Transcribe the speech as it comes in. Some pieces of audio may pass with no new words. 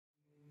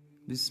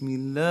بسم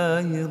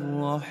الله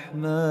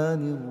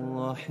الرحمن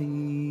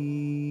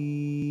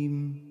الرحيم.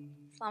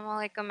 Assalamu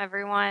alaikum,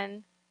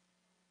 everyone.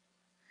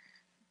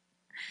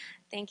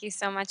 Thank you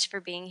so much for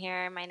being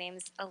here. My name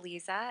is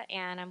Aliza,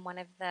 and I'm one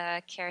of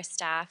the CAIR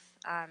staff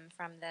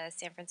from the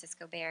San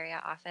Francisco Bay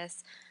Area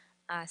office.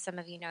 Some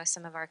of you know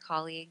some of our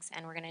colleagues,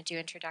 and we're going to do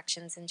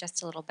introductions in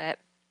just a little bit.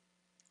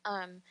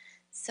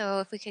 So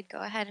if we could go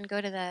ahead and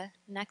go to the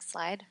next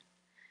slide.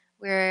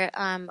 We're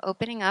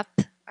opening up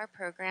our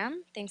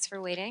program. Thanks for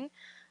waiting.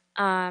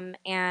 And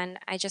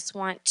I just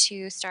want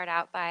to start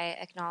out by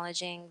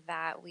acknowledging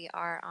that we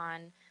are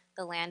on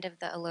the land of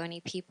the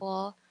Ohlone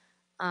people,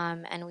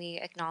 and we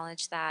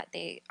acknowledge that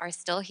they are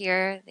still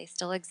here, they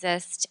still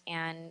exist,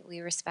 and we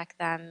respect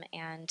them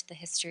and the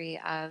history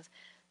of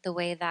the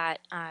way that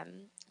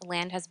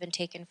land has been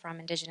taken from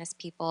Indigenous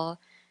people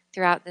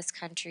throughout this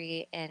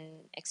country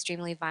in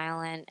extremely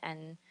violent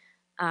and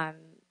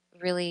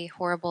really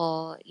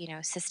horrible,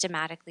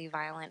 systematically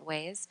violent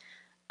ways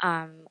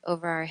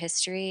over our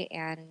history,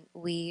 and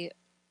we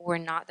were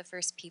not the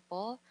first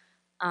people.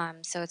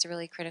 So it's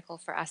really critical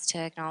for us to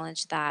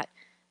acknowledge that,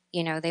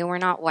 they were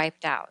not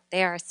wiped out.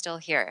 They are still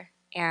here,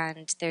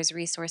 and there's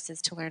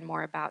resources to learn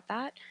more about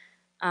that.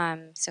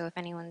 So if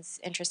anyone's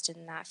interested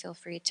in that, feel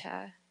free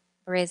to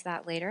raise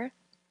that later.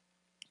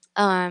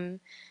 And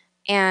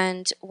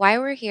why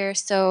we're here,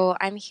 so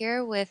I'm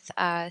here with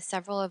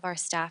several of our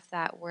staff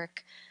that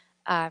work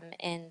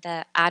in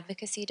the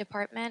advocacy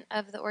department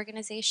of the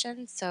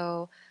organization.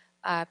 So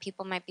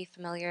people might be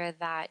familiar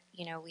that,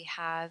 we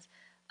have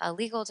a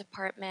legal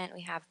department,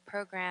 we have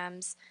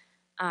programs,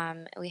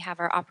 we have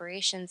our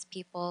operations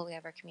people, we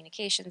have our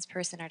communications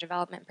person, our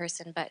development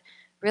person, but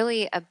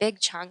really a big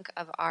chunk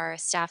of our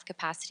staff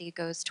capacity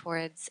goes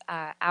towards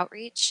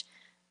outreach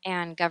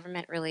and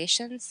government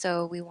relations.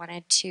 So we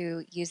wanted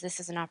to use this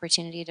as an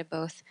opportunity to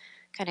both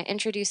kind of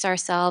introduce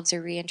ourselves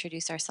or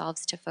reintroduce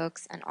ourselves to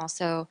folks, and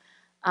also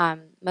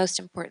most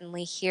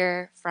importantly,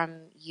 hear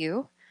from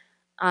you.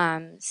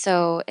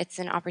 So it's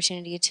an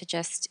opportunity to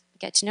just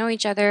get to know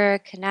each other,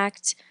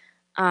 connect,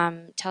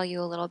 tell you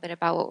a little bit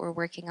about what we're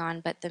working on.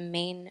 But the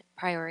main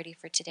priority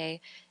for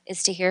today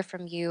is to hear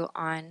from you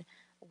on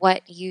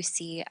what you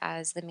see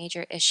as the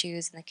major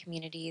issues in the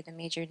community, the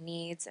major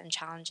needs and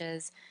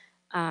challenges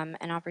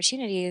and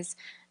opportunities.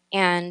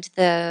 And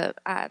the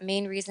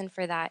main reason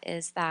for that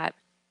is that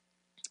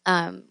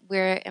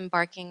we're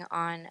embarking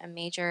on a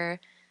major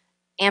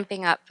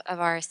amping up of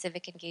our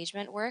civic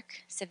engagement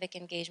work. Civic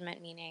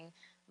engagement meaning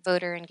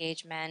voter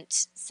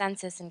engagement,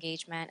 census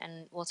engagement,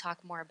 and we'll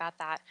talk more about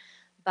that.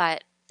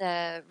 But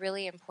the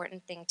really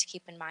important thing to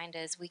keep in mind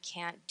is we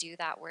can't do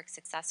that work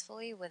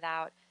successfully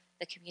without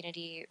the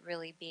community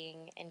really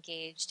being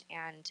engaged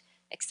and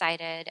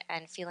excited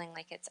and feeling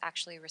like it's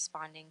actually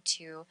responding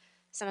to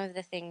some of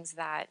the things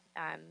that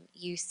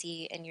you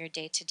see in your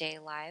day-to-day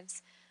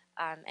lives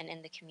and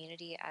in the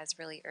community as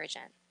really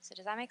urgent. So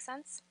does that make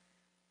sense?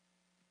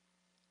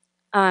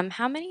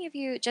 How many of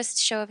you, just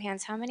show of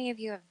hands, how many of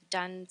you have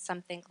done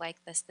something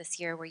like this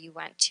year where you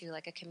went to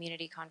like a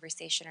community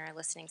conversation or a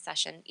listening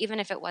session, even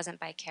if it wasn't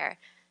by CAIR,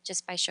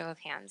 just by show of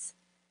hands?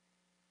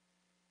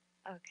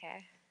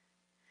 Okay.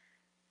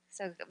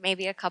 So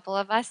maybe a couple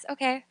of us.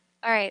 Okay.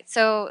 All right.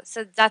 So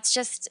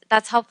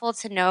that's helpful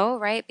to know,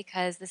 right?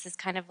 Because this is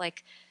kind of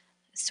like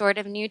sort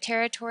of new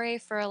territory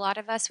for a lot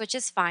of us, which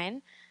is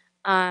fine.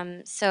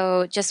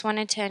 So just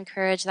wanted to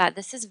encourage that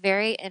this is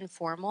very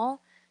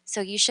informal. So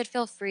you should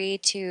feel free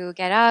to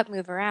get up,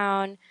 move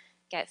around,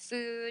 get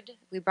food.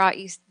 We brought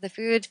you the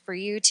food for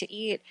you to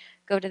eat,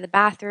 go to the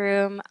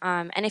bathroom.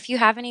 And if you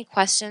have any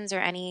questions or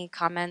any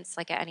comments,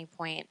 like at any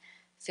point,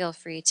 feel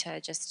free to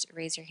just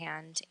raise your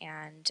hand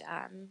and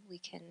we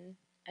can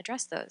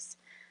address those.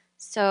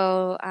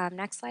 So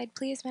next slide,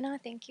 please, Minna.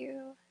 Thank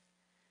you.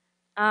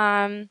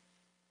 So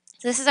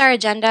this is our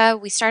agenda.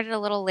 We started a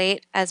little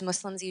late, as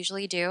Muslims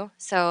usually do,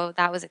 so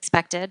that was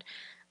expected,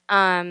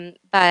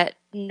 but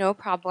no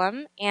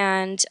problem.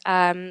 And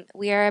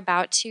we are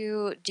about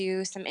to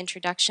do some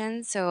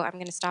introductions, so I'm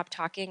going to stop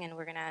talking and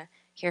we're going to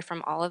hear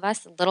from all of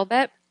us a little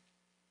bit.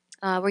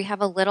 We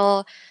have a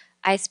little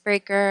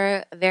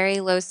icebreaker, very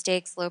low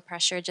stakes, low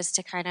pressure, just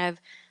to kind of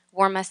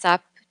warm us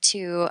up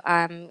to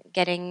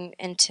getting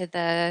into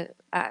the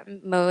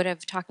mode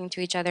of talking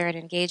to each other and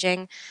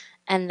engaging.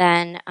 And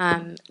then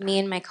me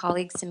and my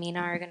colleague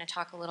Sameena are going to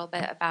talk a little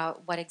bit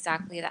about what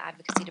exactly the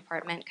advocacy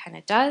department kind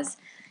of does.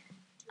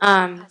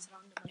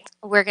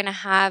 We're going to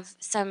have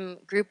some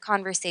group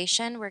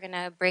conversation. We're going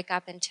to break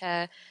up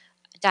into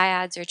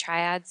dyads or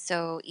triads,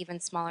 so even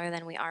smaller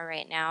than we are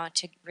right now,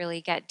 to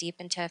really get deep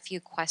into a few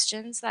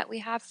questions that we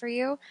have for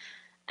you.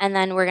 And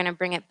then we're going to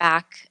bring it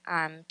back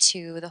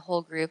to the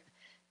whole group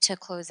to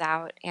close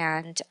out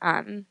and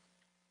kind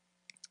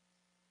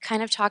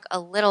of talk a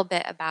little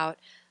bit about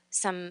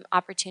some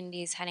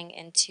opportunities heading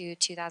into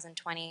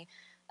 2020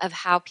 of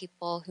how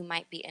people who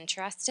might be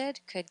interested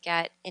could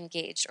get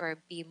engaged or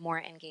be more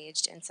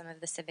engaged in some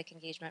of the civic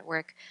engagement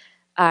work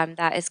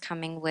that is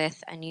coming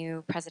with a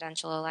new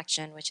presidential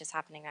election, which is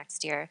happening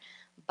next year.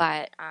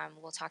 But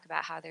we'll talk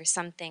about how there's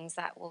some things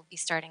that will be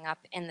starting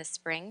up in the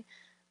spring,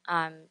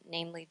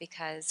 namely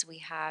because we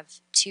have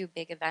two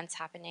big events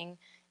happening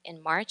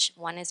in March.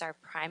 One is our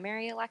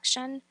primary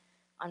election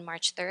on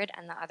March 3rd,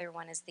 and the other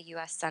one is the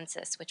U.S.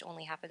 Census, which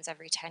only happens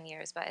every 10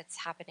 years, but it's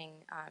happening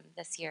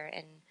this year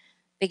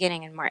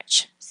beginning in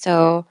March.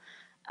 So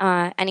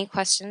any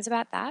questions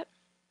about that?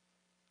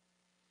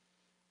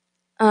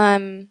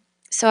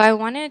 So I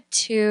wanted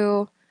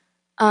to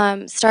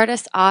start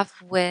us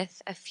off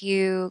with a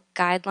few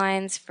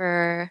guidelines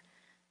for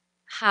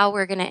how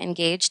we're going to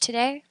engage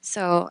today.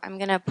 So I'm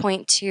going to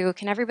point to,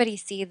 can everybody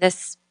see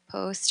this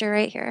poster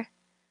right here?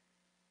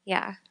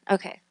 Yeah,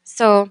 okay.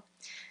 So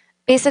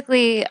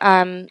basically,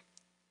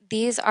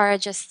 these are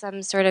just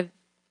some sort of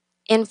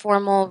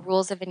informal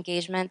rules of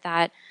engagement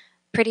that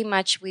pretty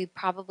much we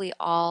probably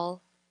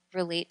all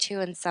relate to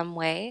in some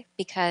way,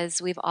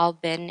 because we've all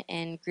been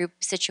in group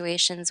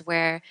situations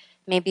where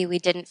maybe we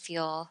didn't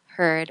feel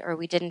heard or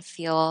we didn't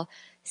feel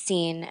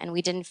seen and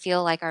we didn't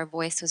feel like our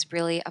voice was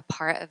really a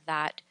part of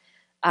that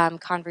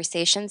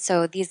conversation.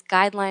 So these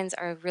guidelines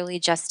are really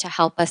just to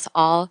help us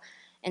all,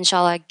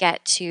 inshallah,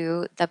 get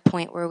to the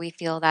point where we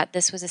feel that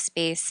this was a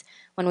space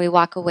when we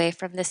walk away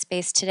from this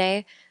space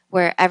today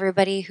where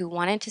everybody who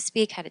wanted to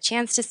speak had a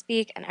chance to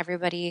speak and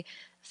everybody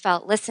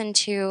felt listened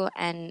to,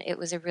 and it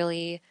was a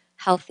really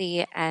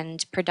healthy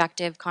and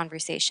productive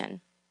conversation.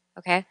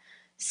 Okay?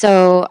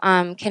 So,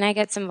 can I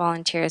get some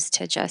volunteers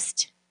to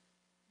just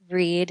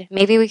read?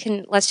 Maybe we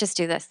can, let's just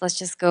do this. Let's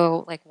just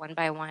go like one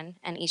by one,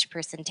 and each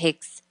person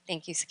takes,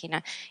 thank you,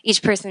 Sakeena.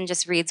 Each person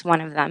just reads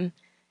one of them.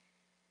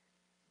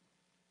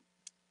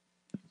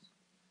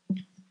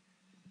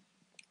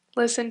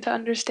 Listen to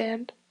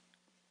understand.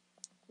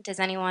 Does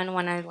anyone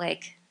want to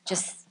like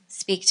just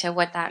speak to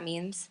what that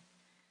means?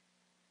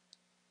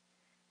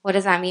 What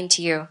does that mean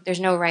to you? There's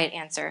no right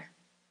answer.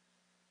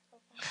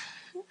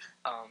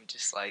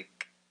 Just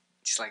like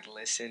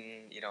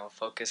listen,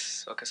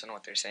 focus on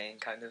what they're saying,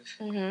 kind of.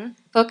 Mm-hmm.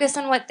 Focus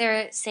on what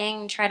they're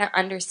saying and try to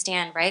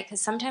understand, right?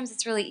 Because sometimes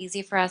it's really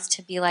easy for us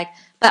to be like,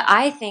 but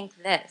I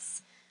think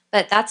this.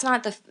 But that's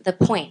not the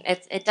point.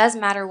 It does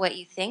matter what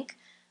you think,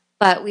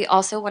 but we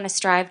also want to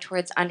strive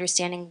towards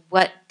understanding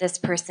what this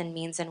person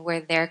means and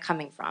where they're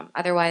coming from.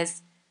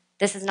 Otherwise,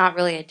 this is not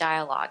really a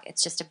dialogue.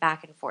 It's just a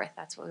back and forth.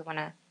 That's what we want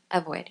to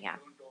avoid, yeah.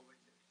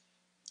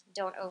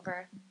 Don't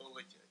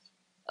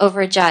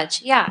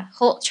overjudge. Yeah,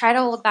 try to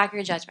hold back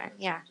your judgment.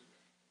 Yeah.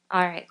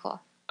 All right, cool.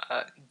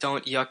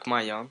 Don't yuck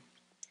my yum.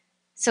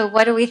 So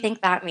what do we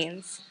think that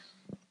means?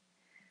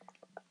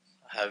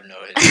 I have no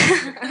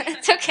idea.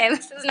 It's okay,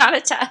 this is not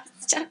a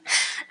test.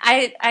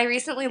 I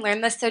recently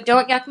learned this. So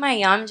don't yuck my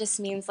yum just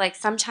means like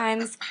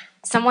sometimes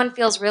someone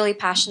feels really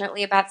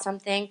passionately about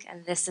something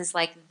and this is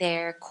like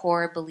their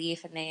core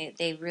belief and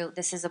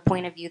this is a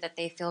point of view that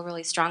they feel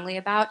really strongly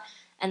about.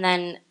 And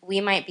then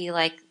we might be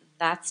like,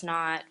 that's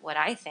not what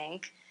I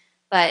think.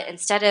 But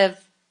instead of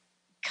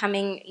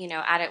coming,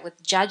 at it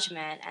with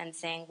judgment and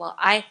saying, well,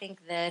 I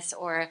think this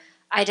or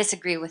I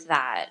disagree with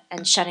that,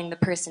 and shutting the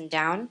person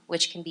down,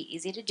 which can be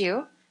easy to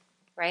do,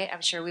 right? I'm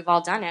sure we've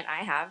all done it.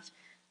 I have.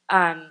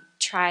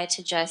 Try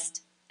to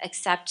just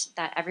accept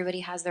that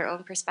everybody has their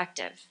own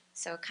perspective.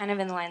 So kind of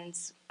in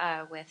lines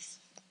with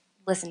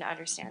listen to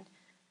understand.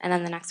 And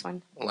then the next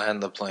one.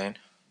 Land the plane.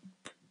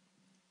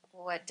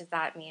 What does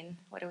that mean?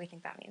 What do we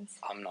think that means?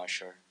 I'm not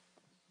sure.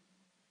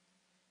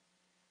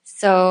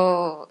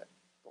 So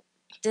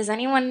does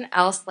anyone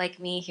else like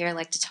me here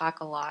like to talk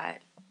a lot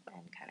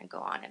and kind of go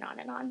on and on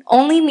and on?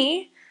 Only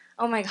me?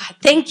 Oh my God,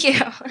 thank you.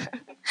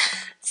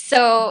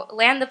 So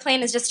land the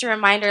plane is just a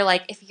reminder,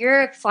 like if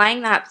you're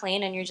flying that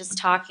plane and you're just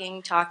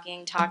talking,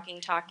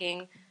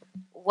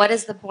 what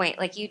is the point?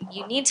 Like you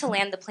need to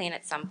land the plane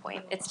at some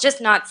point. It's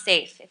just not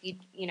safe if you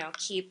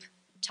keep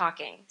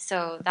talking.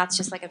 So that's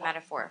just like a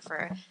metaphor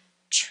for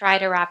try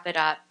to wrap it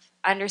up.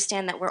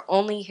 Understand that we're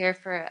only here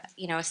for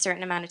a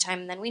certain amount of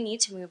time, and then we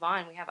need to move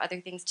on. We have other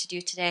things to do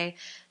today.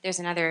 There's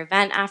another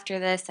event after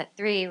this at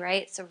 3,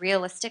 right? So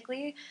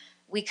realistically,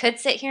 we could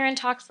sit here and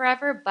talk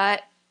forever,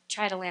 but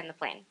try to land the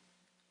plane.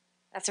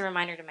 That's a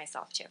reminder to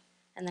myself too.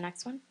 And the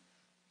next one?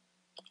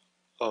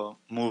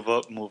 Move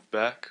up, move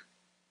back.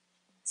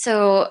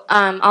 So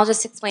I'll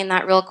just explain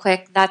that real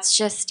quick. That's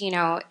just,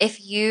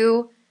 if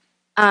you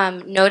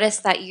notice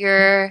that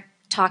you're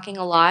talking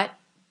a lot,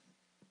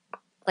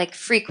 like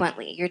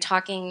frequently, you're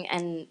talking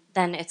and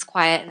then it's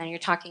quiet and then you're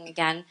talking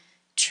again,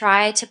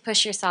 try to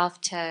push yourself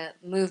to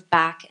move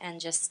back and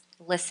just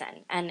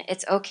listen. And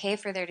it's okay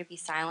for there to be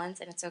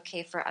silence, and it's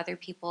okay for other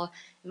people.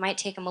 It might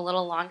take them a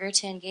little longer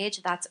to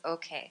engage. That's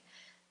okay.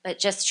 But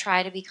just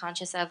try to be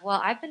conscious of,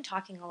 well, I've been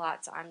talking a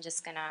lot, so I'm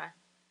just going to,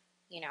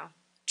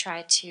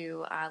 try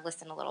to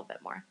listen a little bit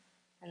more.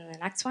 And then the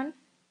next one?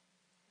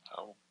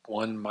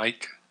 One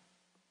mic.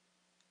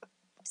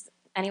 Does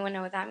anyone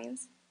know what that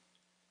means?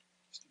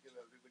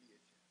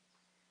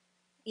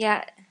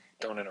 Yeah.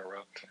 Don't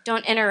interrupt.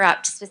 Don't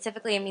interrupt.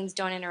 Specifically, it means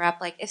don't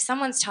interrupt. Like, if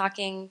someone's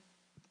talking,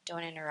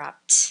 don't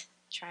interrupt.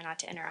 Try not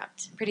to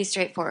interrupt. Pretty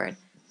straightforward.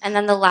 And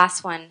then the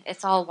last one,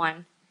 it's all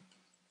one.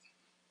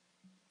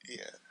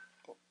 Yeah.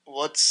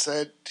 What's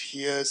said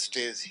here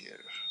stays here.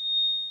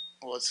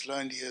 What's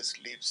learned here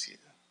lives here.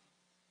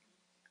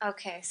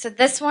 Okay, so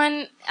this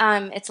one,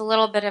 it's a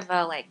little bit of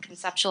a like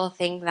conceptual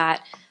thing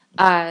that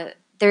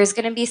there's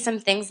going to be some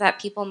things that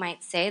people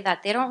might say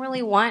that they don't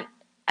really want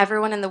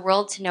everyone in the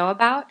world to know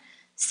about.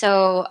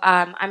 So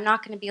I'm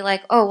not going to be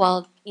like, oh,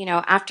 well, you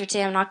know, after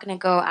today, I'm not going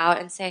to go out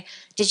and say,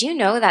 did you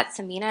know that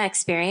Sameena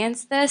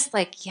experienced this?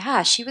 Like,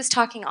 yeah, she was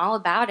talking all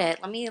about it.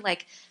 Let me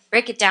like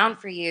break it down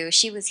for you.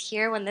 She was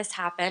here when this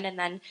happened, and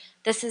then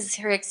this is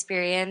her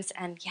experience.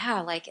 And yeah,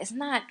 like, isn't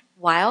that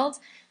wild?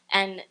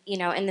 And, you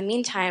know, in the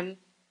meantime,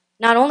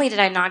 not only did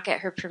I not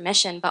get her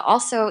permission, but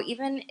also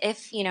even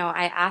if, you know,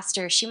 I asked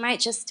her, she might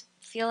just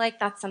feel like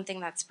that's something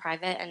that's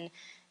private and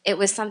it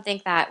was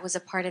something that was a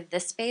part of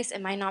this space.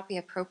 It might not be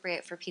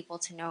appropriate for people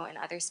to know in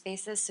other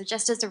spaces. So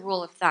just as a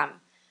rule of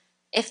thumb,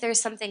 if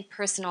there's something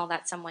personal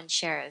that someone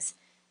shares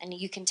and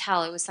you can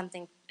tell it was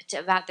something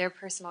about their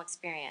personal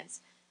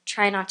experience,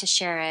 try not to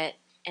share it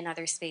in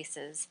other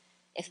spaces.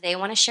 If they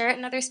want to share it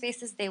in other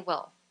spaces, they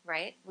will,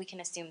 right? We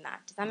can assume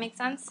that. Does that make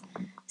sense?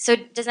 So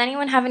does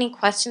anyone have any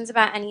questions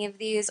about any of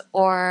these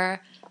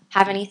or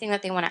have anything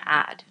that they want to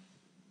add?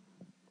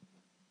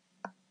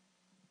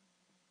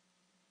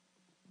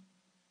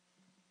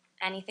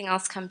 Anything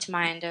else come to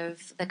mind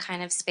of the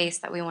kind of space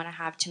that we want to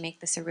have to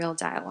make this a real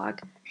dialogue?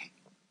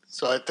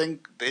 So I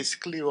think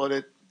basically what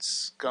it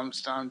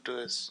comes down to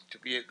is to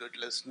be a good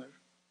listener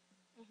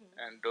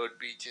and don't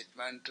be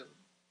judgmental.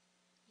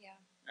 Yeah.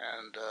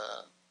 And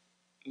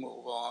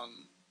move on.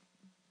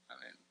 I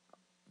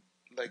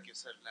mean, like you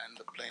said, land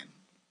the plane.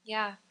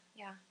 Yeah,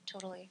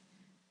 totally.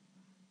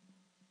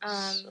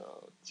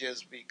 So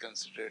just be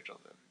considerate of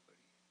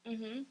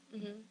everybody.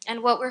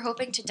 And what we're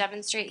hoping to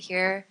demonstrate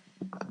here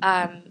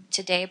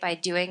today by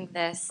doing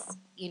this,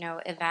 you know,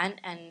 event,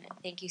 and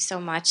thank you so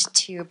much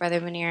to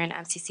Brother Munir and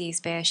MCC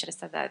East Bay, I should have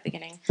said that at the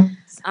beginning,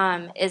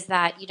 is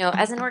that, you know,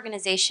 as an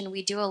organization,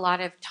 we do a lot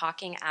of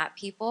talking at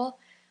people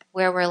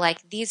where we're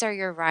like, these are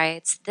your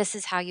rights, this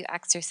is how you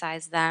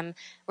exercise them,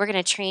 we're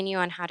going to train you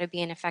on how to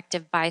be an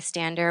effective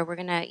bystander, we're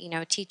going to, you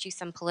know, teach you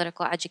some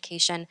political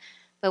education,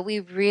 but we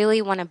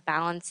really want to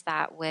balance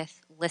that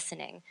with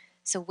listening.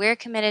 So we're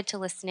committed to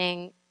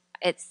listening.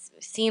 It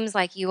seems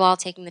like you all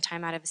taking the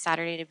time out of a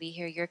Saturday to be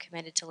here, you're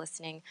committed to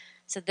listening.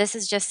 So this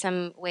is just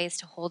some ways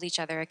to hold each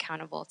other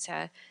accountable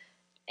to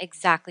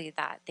exactly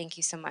that. Thank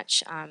you so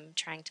much.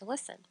 Trying to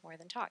listen more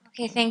than talk.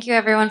 Okay, thank you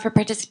everyone for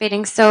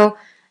participating. So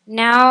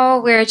now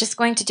we're just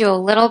going to do a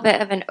little bit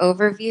of an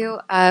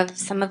overview of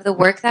some of the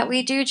work that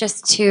we do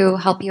just to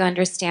help you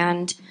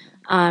understand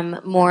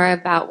more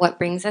about what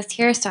brings us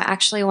here. So I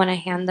actually want to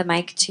hand the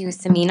mic to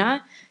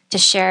Sameena to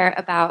share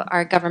about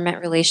our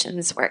government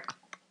relations work.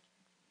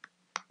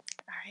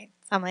 All right,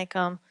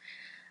 Assalamu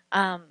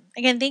alaikum.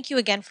 Again, thank you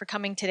again for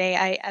coming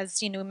today.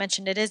 As you know,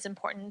 mentioned, it is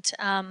important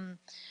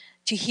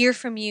to hear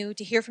from you,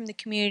 to hear from the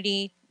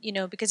community. You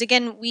know, because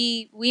again,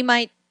 we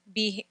might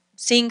be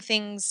seeing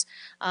things,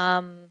 you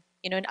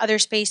know, in other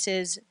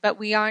spaces, but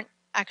we aren't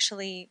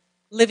actually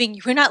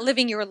living. We're not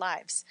living your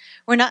lives.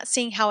 We're not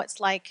seeing how it's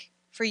like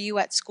for you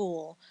at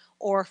school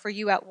or for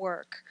you at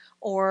work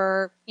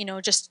or, you know,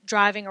 just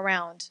driving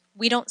around.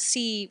 We don't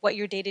see what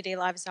your day-to-day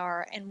lives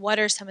are and what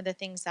are some of the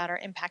things that are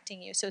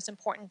impacting you. So it's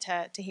important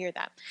to hear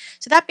that.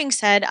 So that being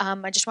said,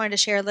 I just wanted to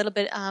share a little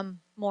bit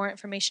more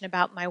information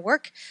about my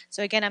work.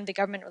 So again, I'm the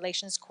Government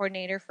Relations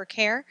Coordinator for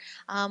CAIR.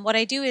 What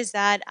I do is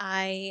that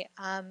I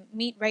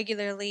meet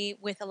regularly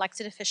with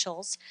elected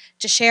officials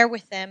to share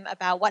with them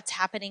about what's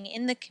happening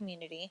in the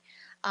community,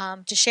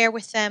 to share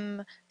with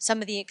them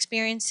some of the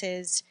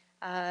experiences.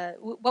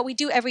 What we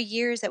do every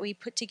year is that we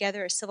put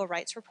together a civil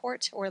rights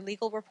report or a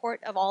legal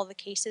report of all the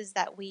cases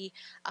that we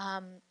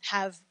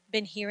have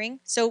been hearing.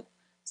 So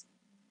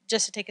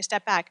just to take a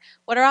step back,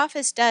 what our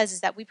office does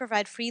is that we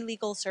provide free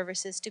legal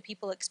services to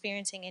people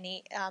experiencing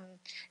any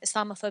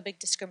Islamophobic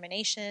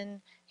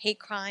discrimination, hate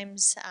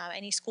crimes,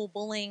 any school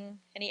bullying,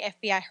 any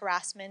FBI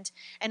harassment,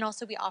 and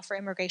also we offer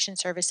immigration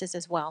services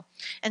as well.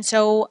 And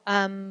so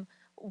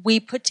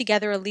we put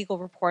together a legal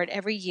report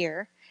every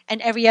year, and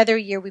every other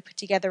year we put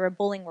together a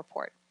bullying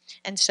report.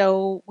 And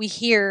so we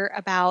hear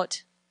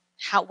about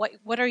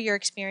what are your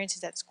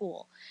experiences at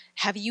school?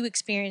 Have you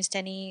experienced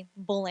any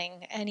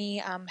bullying?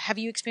 Have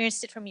you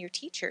experienced it from your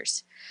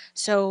teachers?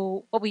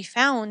 So what we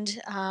found,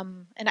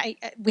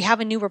 we have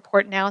a new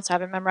report now, so I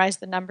haven't memorized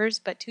the numbers,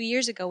 but 2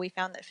 years ago we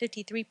found that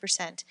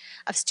 53%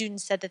 of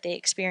students said that they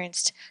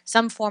experienced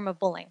some form of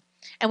bullying.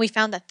 And we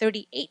found that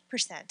 38%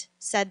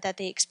 said that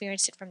they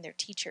experienced it from their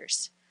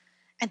teachers.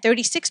 And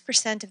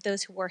 36% of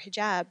those who wore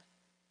hijab,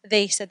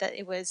 they said that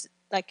it was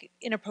like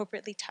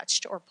inappropriately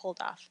touched or pulled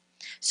off.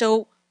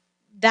 So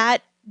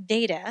that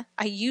data,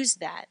 I use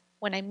that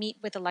when I meet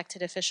with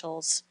elected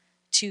officials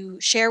to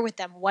share with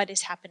them what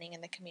is happening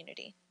in the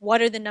community.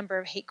 What are the number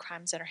of hate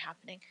crimes that are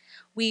happening?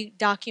 We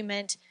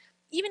document,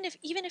 even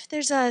if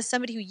there's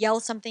somebody who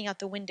yells something out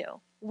the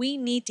window, we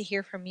need to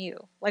hear from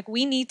you. Like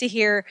we need to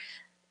hear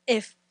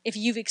if if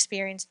you've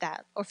experienced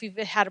that, or if you've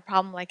had a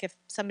problem, like if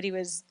somebody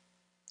was,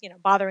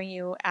 bothering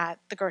you at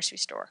the grocery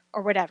store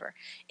or whatever.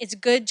 It's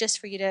good just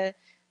for you to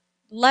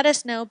let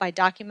us know by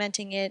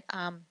documenting it.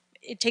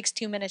 It takes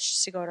 2 minutes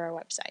just to go to our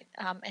website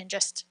and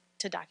just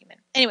to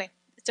document. Anyway,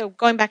 so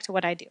going back to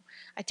what I do,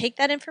 I take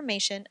that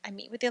information, I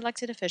meet with the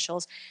elected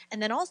officials,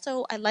 and then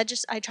also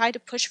I try to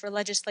push for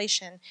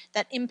legislation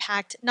that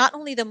impact not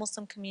only the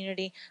Muslim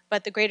community,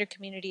 but the greater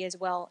community as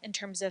well in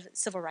terms of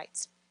civil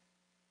rights.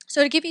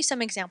 So to give you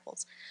some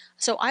examples,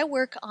 so I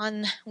work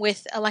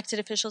with elected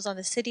officials on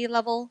the city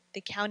level,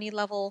 the county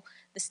level,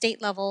 the state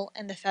level,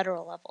 and the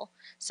federal level.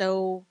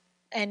 So,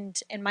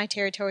 and my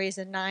territory is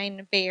in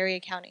 9 Bay Area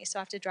counties, so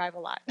I have to drive a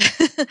lot.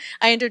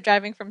 I end up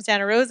driving from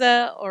Santa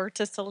Rosa or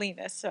to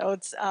Salinas, so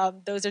it's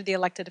those are the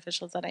elected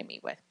officials that I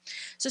meet with.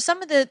 So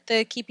some of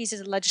the key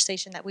pieces of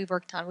legislation that we've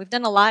worked on, we've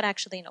done a lot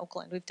actually in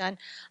Oakland. We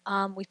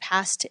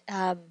passed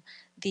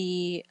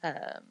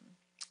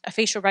a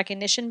facial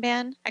recognition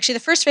ban. Actually, the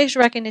first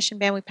facial recognition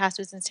ban we passed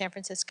was in San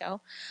Francisco,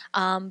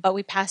 but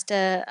we passed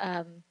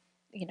a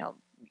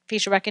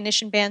facial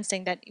recognition ban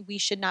saying that we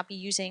should not be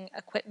using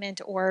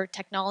equipment or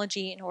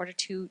technology in order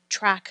to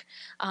track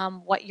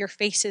what your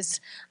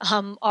faces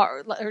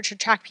are, or to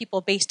track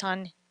people based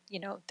on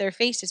their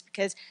faces,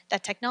 because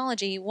that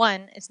technology,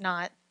 one, is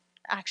not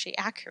actually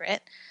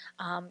accurate.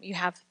 You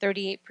have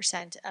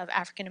 38% of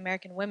African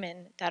American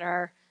women that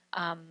are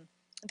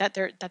that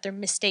their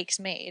mistakes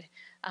made,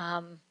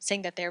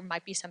 saying that there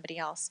might be somebody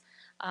else.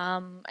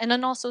 And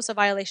then also it's a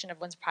violation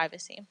of one's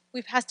privacy.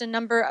 We've passed a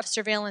number of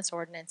surveillance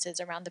ordinances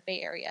around the Bay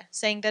Area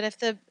saying that if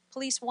the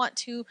police want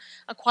to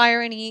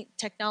acquire any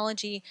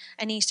technology,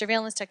 any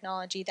surveillance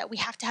technology, that we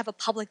have to have a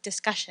public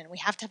discussion. We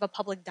have to have a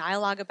public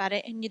dialogue about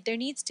it, and there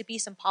needs to be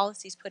some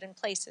policies put in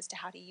place as to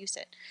how to use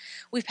it.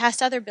 We've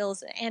passed other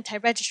bills,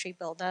 anti-registry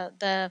bill,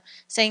 the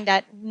saying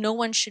that no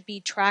one should be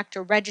tracked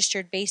or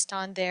registered based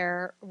on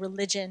their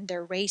religion,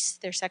 their race,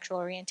 their sexual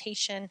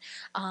orientation,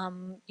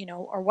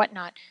 or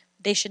whatnot.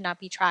 They should not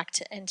be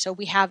tracked, and so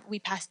we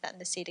passed that in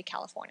the state of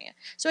California.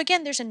 So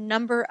again, there's a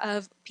number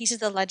of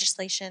pieces of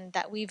legislation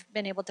that we've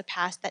been able to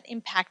pass that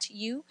impact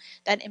you,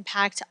 that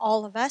impact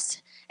all of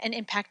us, and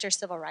impact our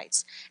civil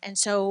rights. And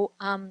so,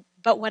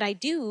 but what I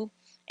do,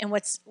 and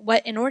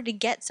what in order to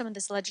get some of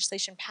this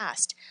legislation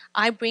passed,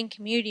 I bring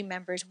community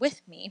members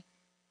with me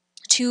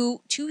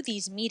to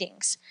these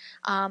meetings,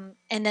 and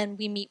then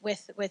we meet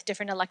with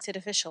different elected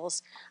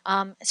officials,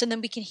 so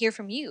then we can hear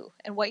from you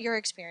and what your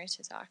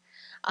experiences are.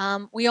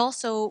 We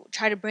also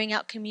try to bring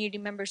out community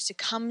members to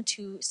come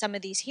to some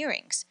of these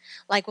hearings.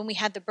 Like when we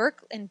had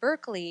in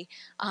Berkeley,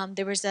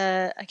 there was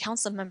a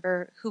council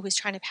member who was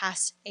trying to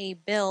pass a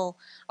bill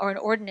or an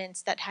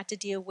ordinance that had to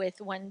deal with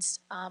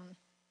one's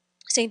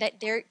saying that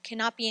there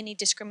cannot be any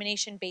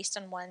discrimination based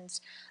on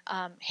one's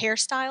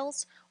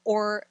hairstyles,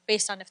 or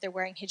based on if they're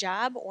wearing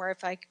hijab, or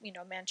if a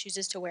man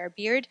chooses to wear a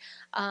beard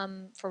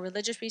for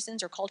religious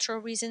reasons or cultural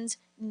reasons.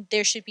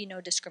 There should be no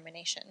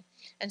discrimination.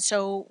 And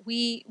so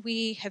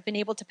we have been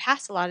able to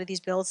pass a lot of these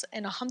bills,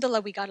 and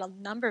alhamdulillah, we got a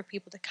number of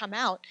people to come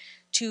out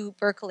to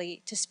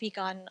Berkeley to speak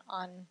on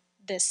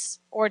this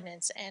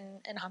ordinance,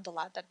 and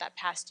alhamdulillah that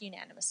passed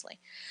unanimously.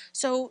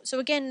 So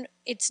again,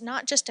 it's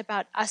not just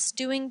about us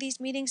doing these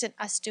meetings and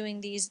us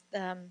doing these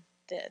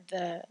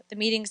the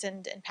meetings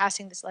and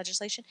passing this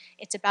legislation.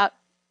 It's about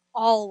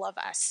all of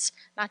us,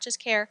 not just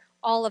CAIR.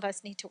 All of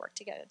us need to work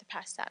together to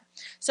pass that.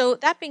 So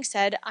that being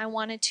said, I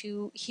wanted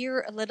to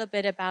hear a little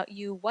bit about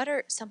you. What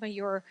are some of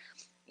your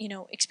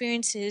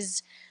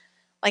experiences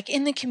like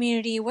in the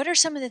community? What are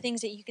some of the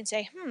things that you can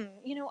say,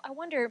 I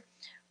wonder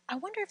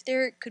if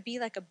there could be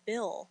like a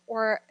bill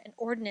or an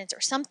ordinance or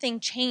something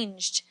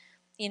changed,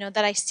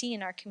 that I see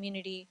in our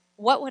community.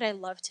 What would I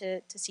love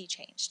to see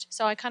changed?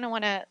 So I kind of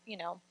want to,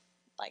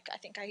 I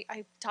think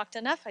I talked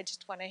enough. I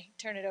just want to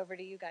turn it over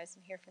to you guys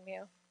and hear from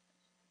you.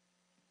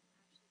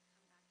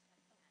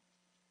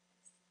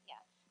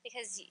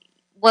 Because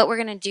what we're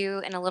going to do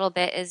in a little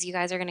bit is you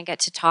guys are going to get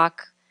to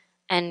talk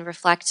and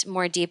reflect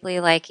more deeply,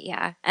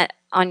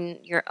 on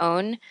your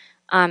own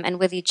and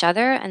with each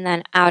other. And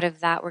then out of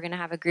that, we're going to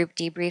have a group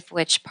debrief,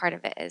 which part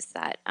of it is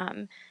that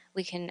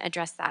we can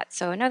address that.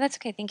 So no, that's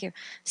okay. Thank you.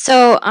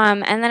 So,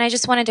 and then I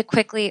just wanted to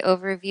quickly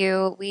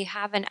overview. We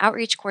have an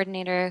outreach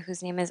coordinator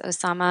whose name is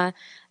Osama.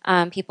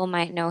 People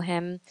might know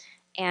him.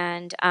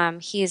 And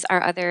he's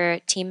our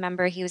other team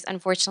member. He was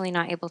unfortunately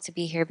not able to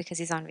be here because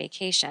he's on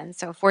vacation.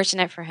 So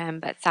fortunate for him,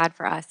 but sad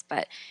for us.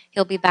 But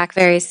he'll be back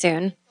very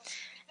soon.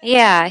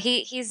 Yeah,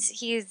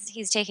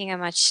 he's taking a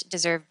much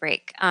deserved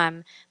break.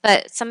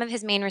 But some of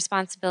his main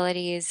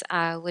responsibilities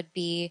would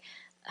be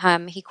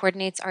he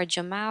coordinates our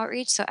Jummah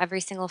outreach. So every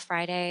single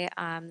Friday,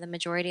 the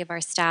majority of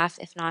our staff,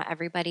 if not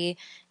everybody,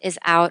 is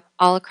out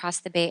all across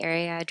the Bay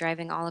Area,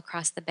 driving all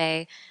across the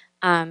Bay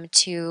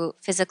to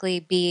physically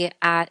be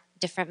at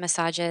different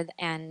masajid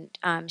and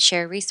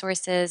share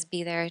resources,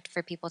 be there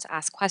for people to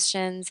ask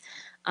questions,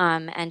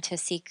 and to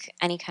seek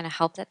any kind of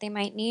help that they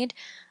might need.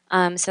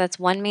 So that's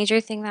one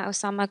major thing that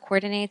Osama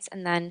coordinates.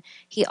 And then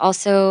he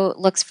also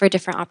looks for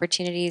different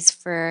opportunities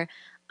for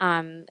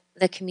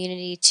the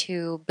community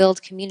to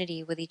build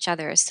community with each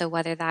other. So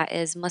whether that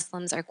is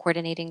Muslims are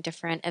coordinating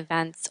different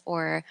events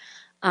or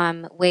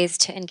ways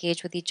to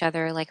engage with each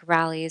other, like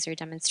rallies or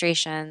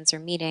demonstrations or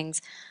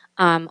meetings,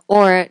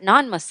 or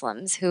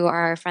non-Muslims who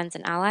are our friends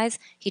and allies,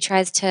 he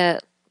tries to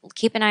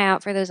keep an eye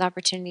out for those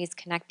opportunities,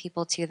 connect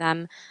people to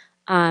them,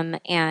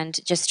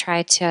 and just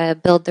try to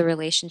build the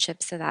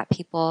relationships so that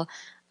people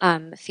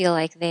feel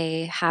like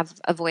they have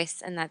a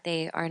voice and that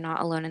they are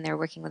not alone and they're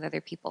working with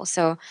other people.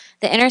 So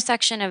the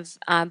intersection of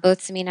both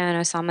Sameena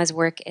and Osama's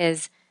work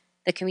is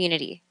the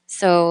community.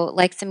 So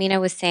like Sameena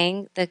was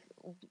saying, the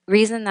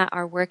reason that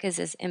our work is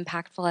as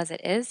impactful as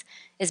it is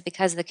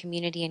because the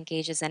community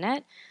engages in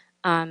it.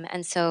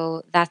 And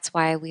so that's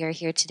why we are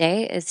here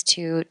today, is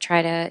to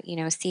try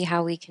to, see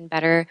how we can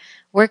better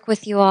work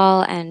with you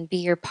all and be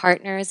your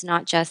partners,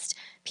 not just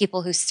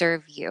people who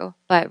serve you,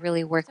 but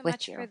really work So with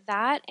much you. for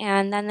That.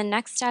 And then the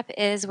next step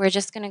is we're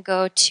just going to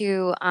go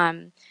to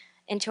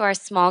into our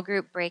small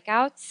group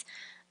breakouts.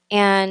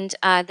 And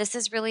this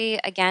is really,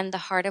 again, the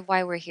heart of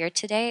why we're here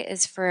today,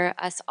 is for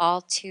us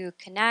all to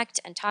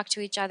connect and talk to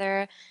each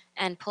other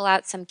and pull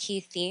out some key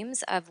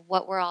themes of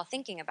what we're all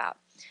thinking about.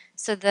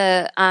 So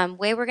the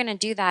way we're going to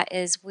do that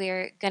is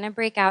we're going to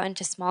break out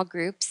into small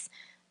groups,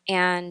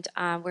 and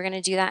we're going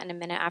to do that in a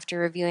minute after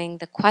reviewing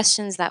the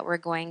questions that we're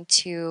going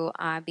to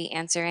be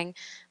answering.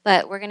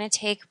 But we're going to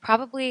take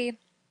probably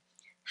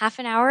half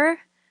an hour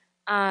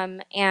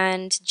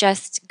and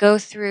just go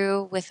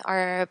through with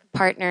our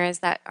partners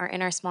that are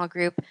in our small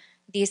group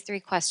these 3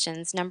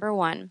 questions. Number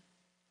 1,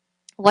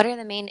 what are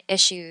the main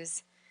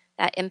issues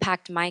that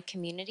impact my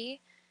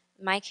community?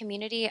 My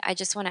community, I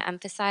just want to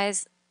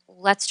emphasize,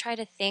 let's try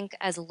to think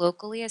as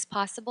locally as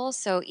possible.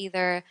 So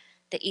either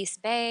the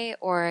East Bay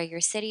or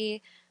your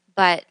city,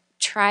 but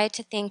try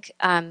to think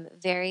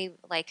very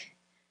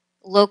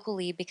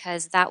locally,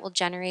 because that will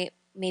generate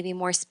maybe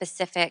more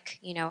specific,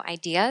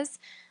 ideas.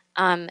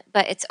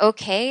 But it's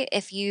okay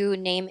if you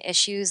name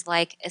issues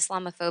like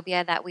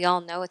Islamophobia, that we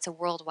all know it's a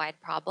worldwide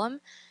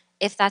problem.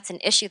 If that's an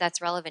issue that's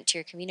relevant to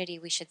your community,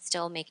 we should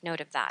still make note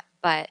of that.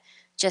 But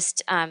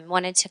just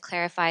wanted to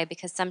clarify,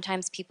 because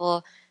sometimes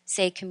people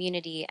say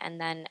community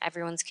and then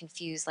everyone's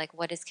confused, like,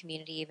 what does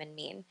community even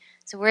mean?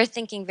 So we're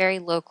thinking very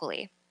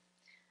locally.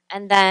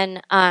 And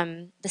then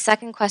the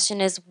second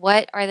question is,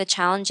 what are the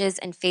challenges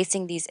in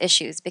facing these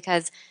issues?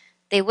 Because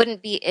they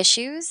wouldn't be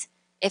issues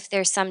if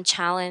there's some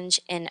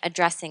challenge in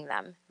addressing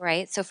them,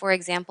 right? So for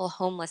example,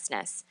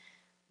 homelessness.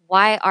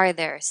 Why are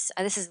there,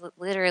 this is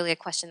literally a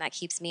question that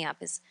keeps me up,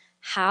 is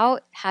how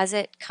has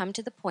it come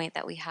to the point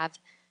that we have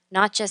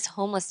not just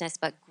homelessness,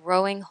 but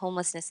growing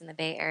homelessness in the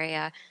Bay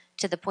Area,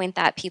 to the point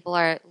that people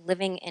are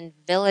living in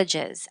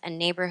villages and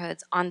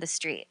neighborhoods on the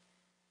street?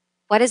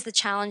 What is the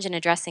challenge in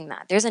addressing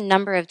that? There's a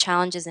number of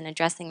challenges in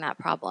addressing that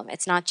problem.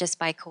 It's not just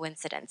by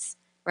coincidence,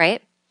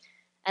 right?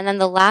 And then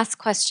the last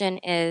question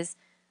is,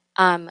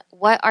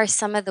 what are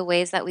some of the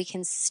ways that we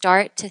can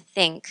start to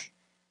think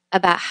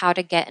about how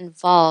to get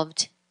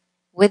involved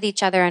with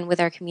each other and with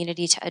our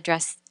community to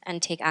address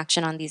and take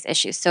action on these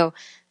issues? So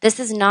this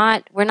is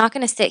not, we're not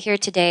going to sit here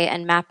today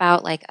and map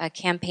out like a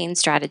campaign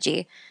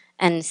strategy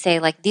and say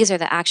like, these are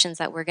the actions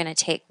that we're going to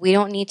take. We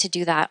don't need to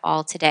do that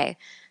all today,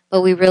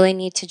 but we really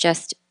need to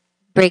just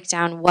break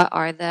down what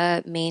are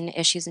the main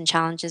issues and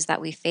challenges that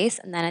we face.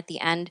 And then at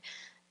the end,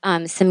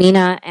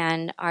 Sameena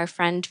and our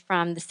friend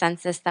from the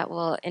Census that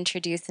we'll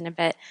introduce in a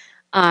bit,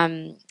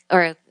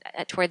 or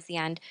towards the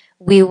end,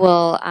 we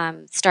will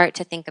start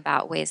to think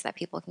about ways that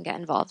people can get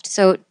involved.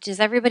 So does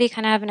everybody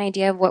kind of have an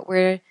idea of what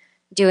we're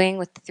doing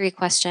with the 3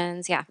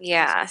 questions? Yeah.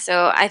 Yeah.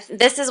 So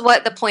this is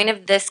what the point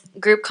of this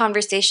group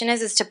conversation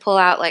is to pull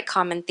out like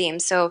common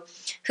themes. So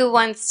who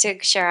wants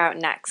to share out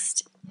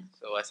next?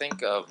 So I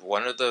think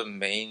one of the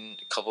main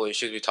couple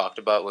issues we talked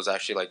about was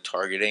actually like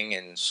targeting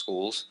in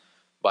schools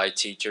by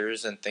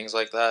teachers and things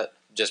like that,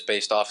 just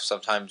based off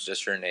sometimes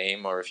just your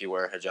name or if you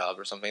wear a hijab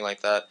or something like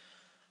that.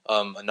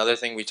 Another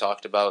thing we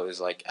talked about is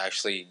like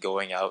actually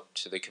going out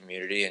to the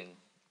community and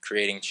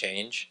creating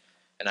change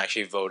and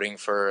actually voting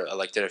for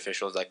elected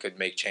officials that could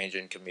make change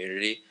in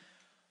community.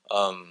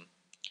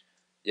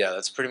 Yeah,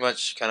 that's pretty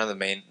much kind of the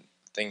main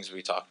things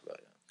we talked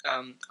about.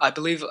 I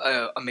believe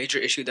a major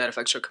issue that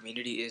affects our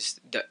community is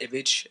the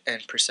image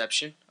and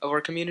perception of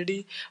our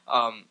community.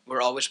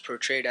 We're always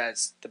portrayed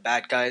as the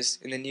bad guys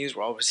in the news.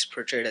 We're always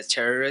portrayed as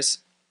terrorists,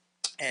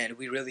 and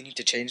we really need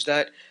to change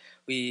that.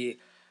 We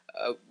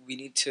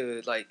need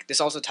to, like, this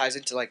also ties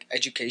into like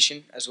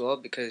education as well,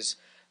 because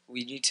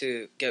we need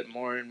to get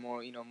more and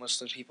more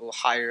Muslim people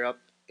higher up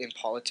in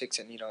politics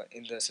and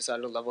in the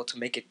societal level to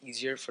make it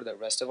easier for the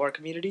rest of our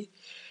community.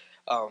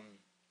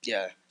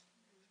 Yeah.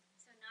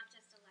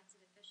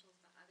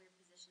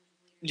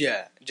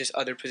 Yeah, just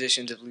other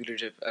positions of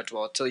leadership as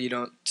well. Till we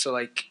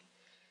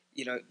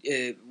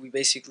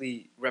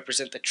basically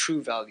represent the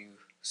true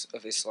values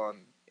of Islam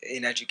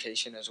in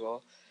education as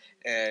well,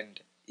 and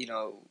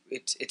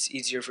it's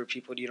easier for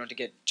people to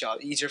get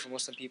jobs, easier for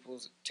Muslim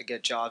people to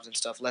get jobs and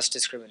stuff, less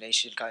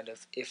discrimination kind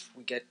of if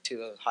we get to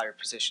the higher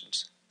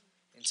positions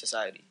in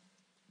society.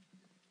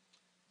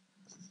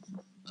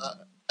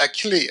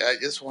 Actually, I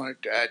just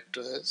wanted to add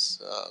to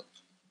this.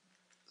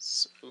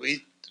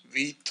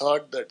 We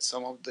thought that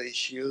some of the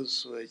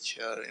issues which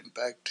are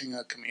impacting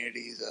our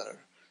communities are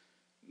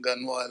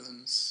gun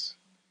violence,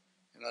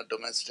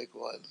 domestic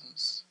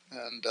violence,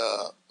 and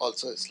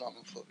also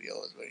Islamophobia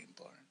was very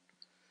important.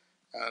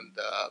 And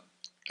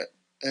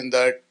in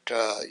that,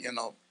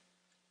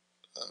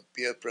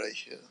 peer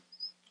pressure,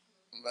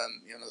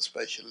 when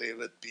especially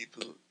with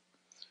people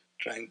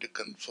trying to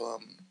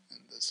conform in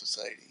the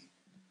society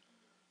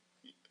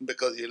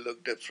because you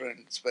look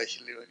different,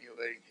 especially when you're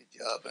wearing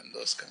hijab and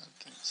those kind of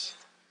things.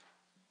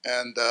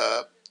 And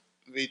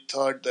we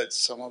thought that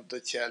some of the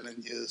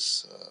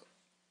challenges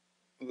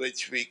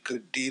which we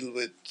could deal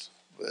with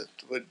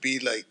would be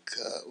like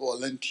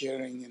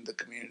volunteering in the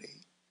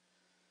community,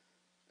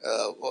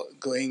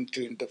 going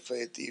to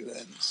interfaith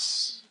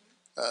events,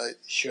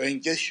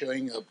 showing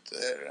up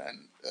there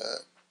and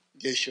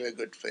just show a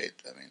good faith.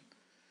 I mean,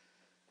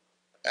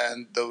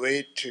 and the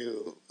way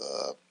to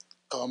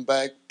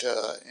combat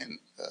in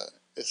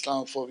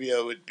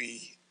Islamophobia would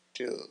be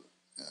to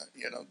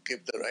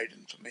give the right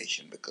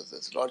information because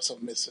there's lots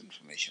of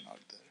misinformation out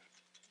there.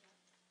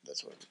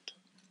 That's what we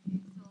do.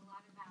 So a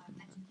lot about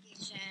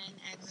education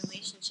and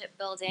relationship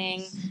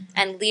building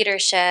and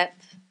leadership,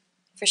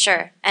 for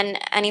sure. And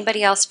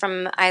anybody else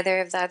from either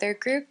of the other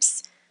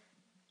groups?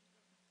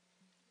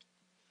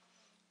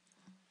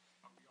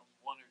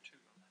 One or two.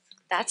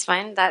 That's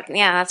fine.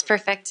 That's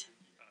perfect.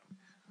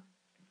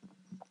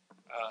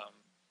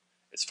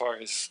 As far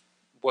as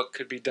what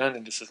could be done,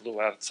 and this is a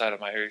little outside of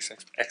my area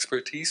of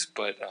expertise,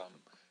 but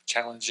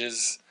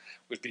challenges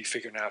would be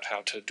figuring out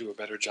how to do a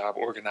better job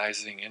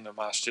organizing in the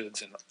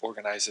masjids and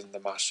organizing the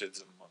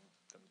masjids among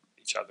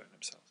each other and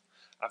themselves.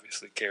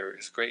 Obviously, CAIR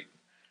is great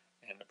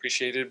and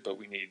appreciated, but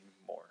we need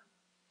more.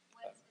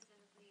 What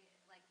specifically,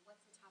 like,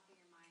 what's the top of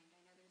your mind?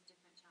 I know there's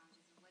different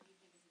challenges. What do you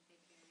think is a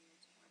big barrier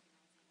to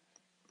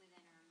organizing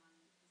within or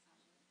among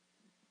massages?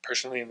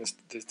 Personally, and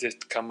this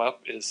did come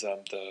up, is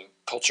the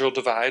cultural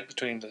divide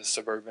between the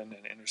suburban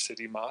and inner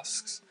city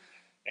mosques,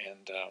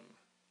 and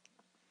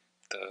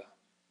the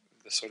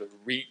sort of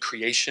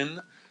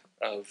recreation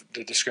of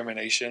the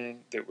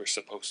discrimination that we're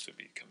supposed to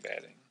be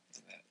combating.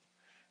 In that.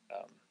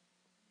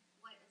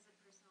 What is a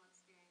personal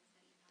experience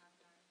that you have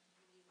that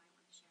you might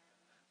want to share,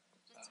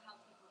 just to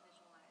help people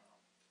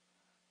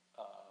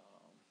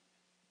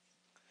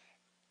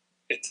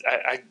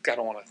visualize? I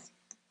don't want to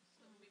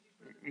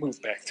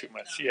move back too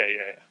much. Yeah.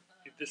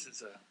 This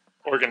is a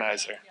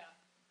organizer.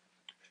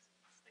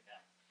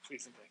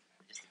 Please and thank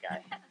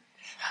you.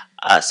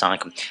 Assalamu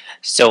alaikum.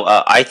 So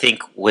I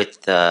think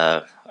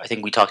I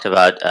think we talked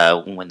about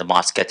when the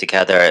mosques get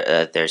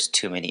together, there's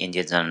too many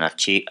Indians, not enough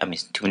too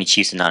many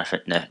chiefs and not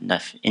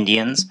enough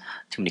Indians,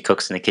 too many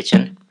cooks in the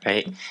kitchen,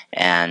 right?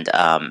 And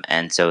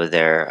so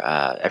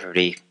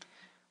everybody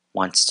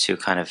wants to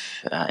kind of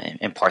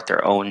impart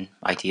their own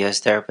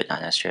ideas there, but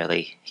not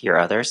necessarily hear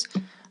others.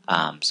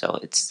 So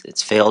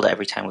it's failed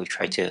every time we've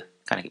tried to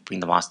kind of bring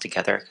the mosque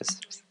together because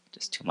there's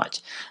just too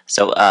much.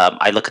 So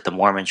I look at the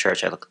Mormon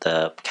Church, I look at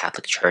the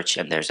Catholic Church,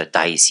 and there's a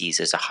diocese,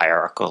 there's a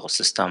hierarchical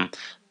system,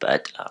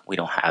 but we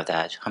don't have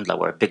that.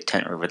 Alhamdulillah, we're a big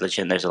tent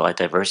religion. There's a lot of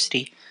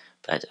diversity,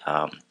 but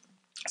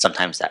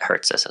sometimes that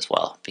hurts us as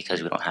well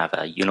because we don't have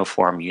a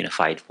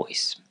unified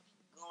voice.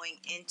 Going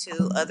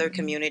into other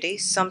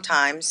communities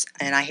sometimes,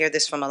 and I hear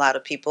this from a lot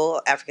of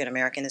people, African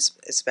Americans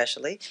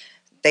especially,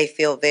 they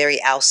feel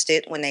very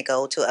ousted when they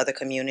go to other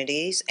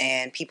communities,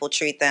 and people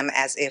treat them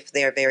as if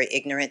they're very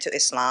ignorant to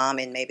Islam,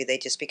 and maybe they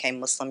just became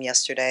Muslim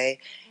yesterday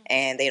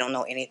and they don't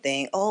know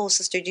anything. Oh,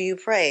 sister, do you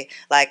pray?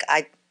 Like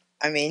I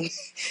mean,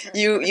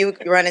 you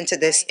run into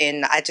this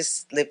I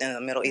just lived in a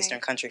Middle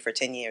Eastern country for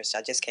 10 years.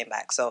 I just came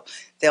back. So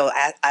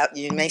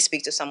you may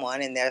speak to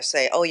someone and they'll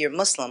say, oh, you're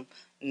Muslim.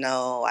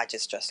 No, I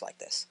just dress like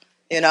this.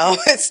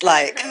 It's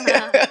like,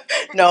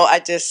 no, I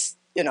just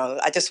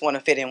want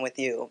to fit in with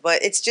you. But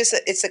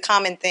it's a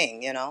common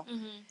thing,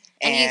 Mm-hmm.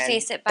 And you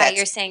face it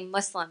you're saying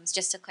Muslims,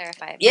 just to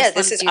clarify. Yeah,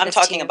 Muslims I'm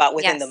talking about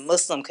within the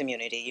Muslim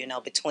community,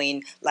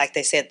 between, like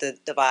they said, the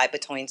divide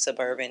between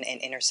suburban and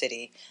inner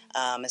city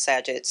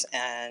masajids.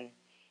 And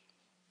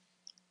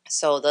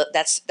so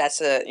that's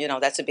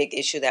a big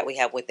issue that we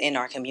have within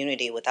our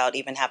community without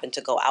even having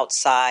to go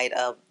outside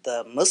of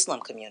the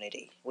Muslim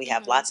community. We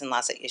have lots and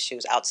lots of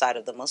issues outside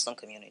of the Muslim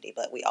community,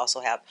 but we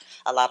also have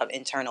a lot of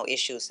internal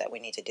issues that we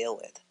need to deal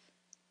with.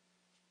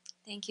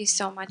 Thank you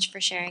so much for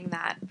sharing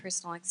that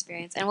personal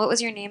experience. And what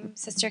was your name,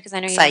 sister? Because I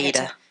know you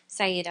Saida.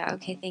 Saida.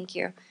 Okay, thank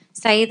you.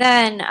 Saida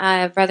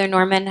and Brother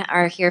Norman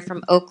are here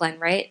from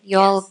Oakland, right? You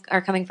all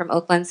are coming from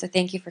Oakland, so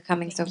thank you for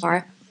coming so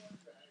far.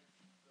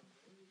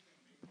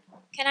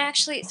 Can I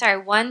actually,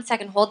 sorry, 1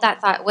 second, hold that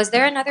thought. Was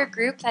there another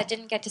group that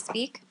didn't get to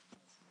speak?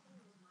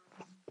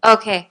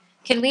 Okay.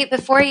 Can we,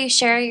 before you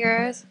share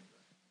yours?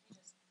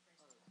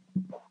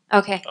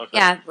 Okay.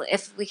 Yeah,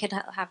 if we could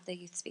have the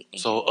youth speak.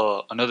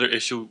 So another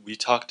issue we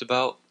talked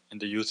about in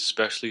the youth,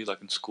 especially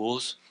like in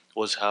schools,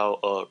 was how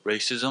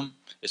racism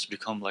has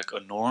become like a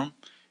norm.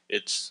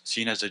 It's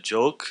seen as a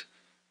joke,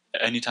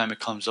 anytime it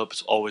comes up,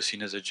 it's always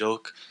seen as a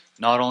joke.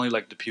 Not only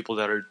like the people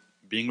that are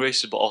being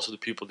racist, but also the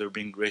people they're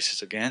being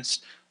racist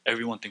against.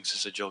 Everyone thinks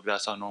it's a joke.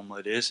 That's how normal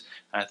it is.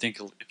 And I think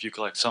if you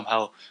could like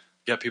somehow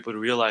get people to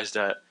realize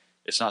that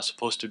it's not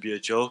supposed to be a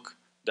joke,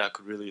 that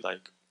could really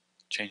like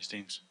change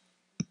things.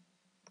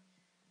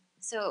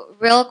 So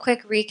real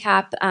quick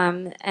recap,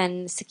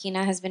 and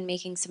Sakina has been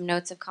making some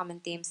notes of common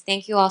themes.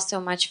 Thank you all so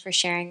much for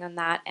sharing on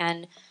that.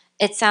 And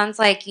it sounds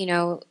like, you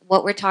know,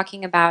 what we're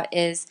talking about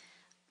is,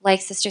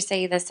 like Sister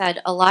Saida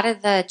said, a lot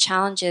of the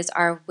challenges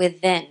are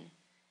within.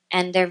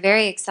 And they're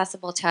very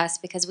accessible to us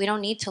because we don't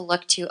need to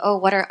look to, oh,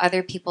 what are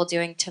other people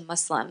doing to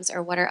Muslims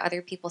or what are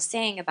other people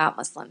saying about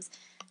Muslims?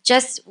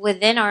 Just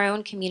within our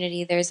own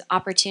community, there's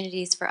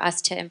opportunities for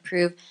us to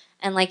improve.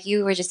 And like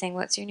you were just saying,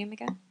 what's your name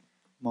again?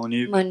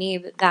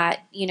 Monib,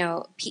 that, you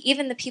know,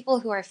 even the people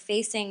who are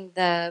facing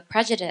the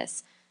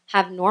prejudice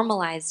have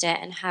normalized it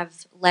and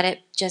have let it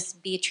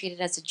just be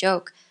treated as a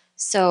joke.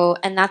 So,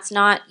 and that's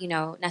not, you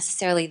know,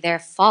 necessarily their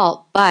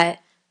fault, but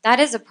that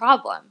is a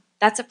problem.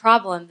 That's a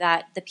problem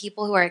that the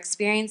people who are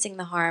experiencing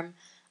the harm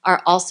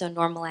are also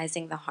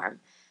normalizing the harm.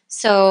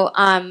 So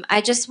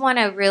I just want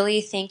to really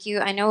thank you.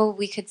 I know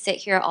we could sit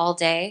here all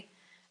day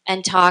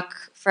and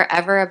talk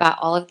forever about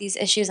all of these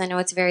issues. I know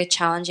it's very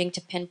challenging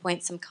to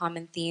pinpoint some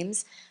common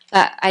themes,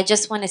 but I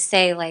just want to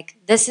say, like,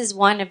 this is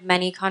one of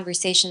many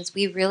conversations.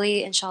 We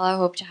really, inshallah,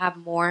 hope to have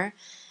more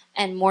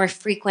and more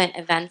frequent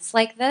events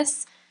like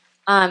this,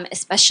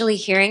 especially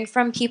hearing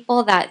from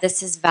people that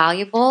this is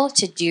valuable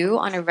to do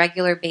on a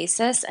regular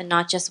basis and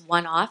not just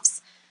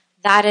one-offs.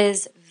 That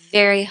is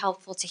very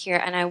helpful to hear,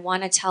 and I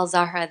want to tell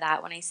Zahra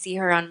that when I see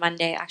her on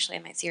Monday, actually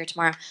I might see her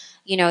tomorrow,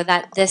 you know,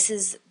 that this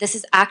is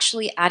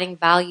actually adding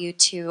value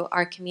to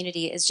our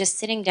community, is just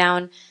sitting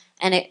down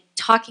and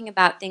talking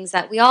about things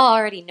that we all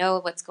already know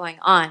what's going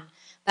on,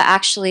 but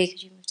actually,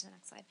 could you move to the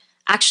next slide?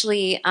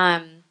 Actually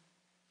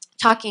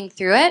talking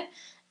through it.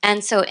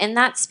 And so in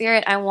that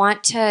spirit, I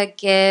want to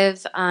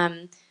give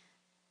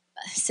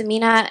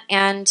Sameena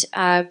and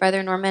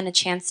Brother Norman a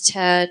chance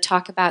to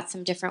talk about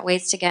some different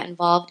ways to get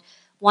involved.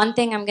 One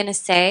thing I'm going to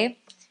say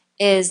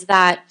is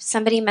that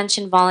somebody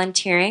mentioned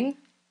volunteering,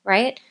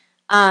 right?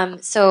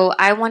 So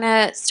I want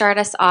to start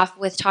us off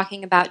with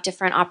talking about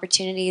different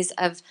opportunities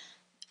of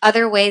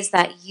other ways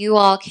that you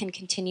all can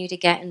continue to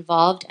get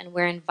involved, and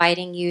we're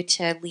inviting you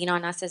to lean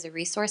on us as a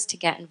resource to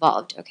get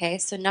involved, okay?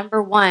 So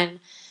number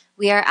one,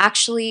 we are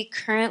actually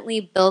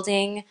currently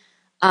building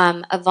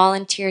a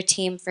volunteer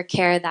team for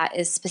CAIR that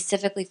is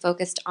specifically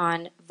focused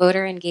on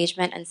voter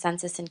engagement and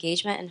census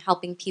engagement and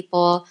helping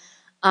people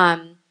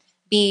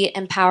be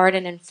empowered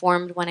and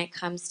informed when it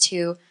comes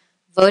to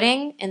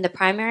voting in the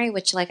primary,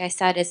 which, like I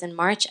said, is in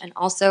March, and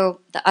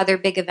also the other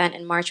big event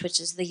in March, which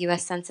is the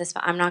U.S. Census,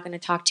 but I'm not going to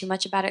talk too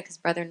much about it because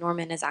Brother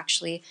Norman is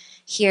actually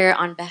here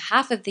on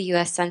behalf of the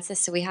U.S.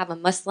 Census, so we have a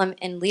Muslim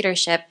in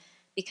leadership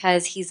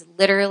because he's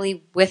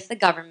literally with the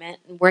government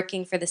and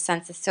working for the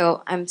census.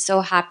 So I'm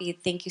so happy.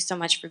 Thank you so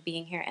much for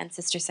being here, and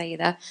Sister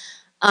Saida.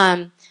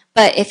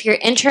 But if you're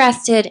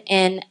interested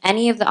in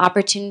any of the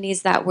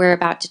opportunities that we're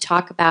about to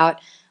talk about,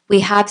 we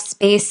have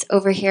space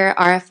over here.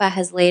 Arifa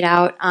has laid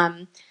out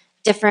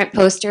different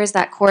posters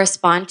that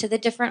correspond to the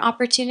different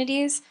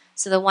opportunities.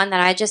 So the one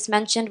that I just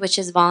mentioned, which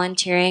is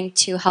volunteering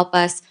to help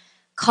us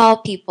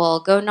call people,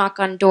 go knock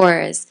on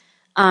doors,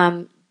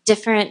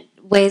 different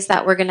ways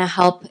that we're going to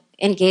help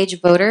engage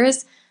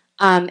voters.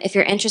 If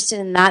you're interested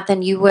in that,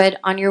 then you would,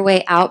 on your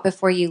way out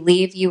before you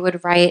leave, you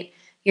would write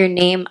your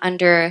name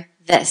under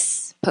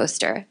this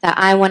poster, that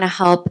I want to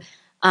help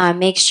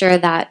make sure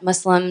that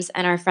Muslims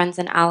and our friends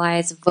and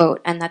allies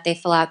vote and that they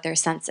fill out their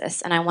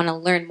census, and I want to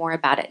learn more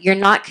about it. You're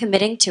not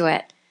committing to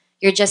it.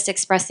 You're just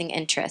expressing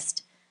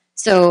interest.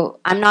 So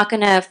I'm not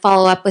going to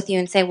follow up with you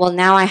and say, well,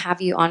 now I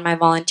have you on my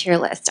volunteer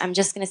list. I'm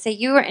just going to say,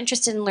 you are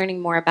interested in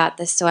learning more about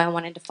this, so I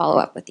wanted to follow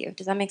up with you.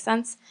 Does that make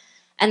sense?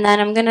 And then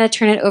I'm going to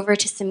turn it over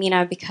to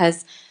Sameena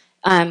because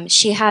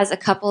she has a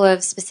couple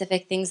of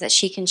specific things that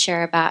she can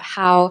share about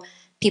how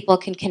people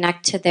can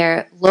connect to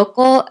their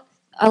local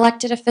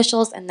elected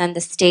officials and then the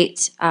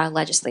state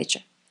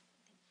legislature.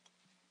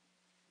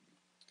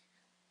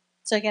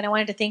 So again, I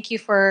wanted to thank you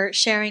for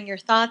sharing your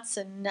thoughts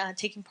and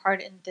taking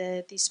part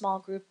in these small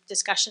group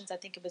discussions. I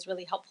think it was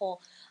really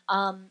helpful.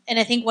 And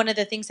I think one of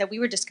the things that we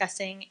were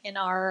discussing in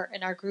our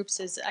groups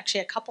is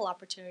actually a couple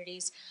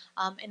opportunities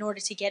in order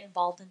to get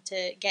involved and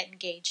to get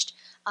engaged.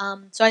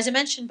 So as I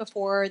mentioned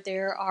before,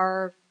 there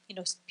are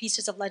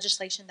pieces of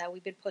legislation that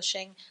we've been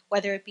pushing,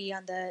 whether it be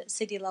on the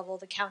city level,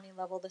 the county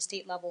level, the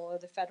state level, or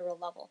the federal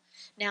level.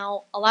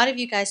 Now, a lot of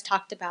you guys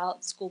talked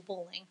about school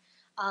bullying.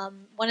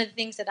 One of the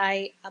things that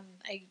I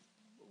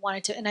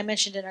wanted to, and I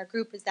mentioned in our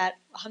group, is that,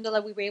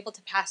 alhamdulillah, we were able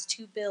to pass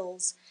 2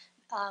 bills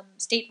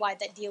statewide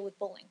that deal with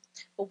bullying.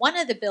 But one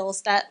of the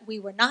bills that we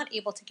were not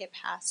able to get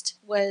passed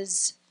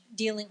was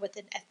dealing with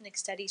an ethnic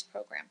studies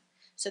program.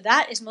 So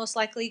that is most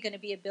likely going to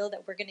be a bill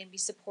that we're going to be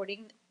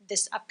supporting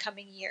this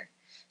upcoming year.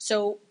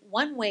 So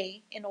one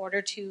way in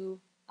order to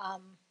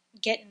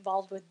get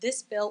involved with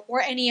this bill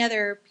or any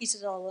other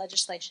pieces of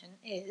legislation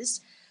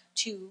is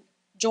to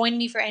join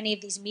me for any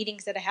of these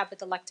meetings that I have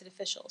with elected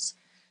officials.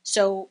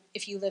 So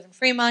if you live in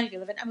Fremont, if you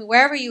live in,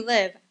 wherever you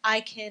live,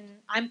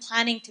 I'm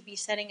planning to be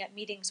setting up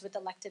meetings with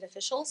elected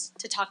officials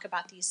to talk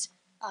about these,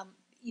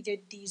 either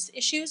these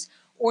issues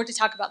or to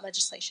talk about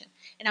legislation.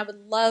 And I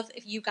would love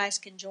if you guys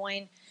can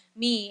join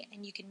me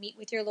and you can meet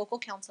with your local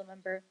council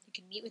member, you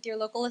can meet with your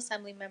local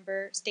assembly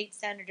member, state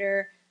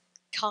senator,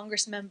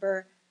 Congress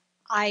member.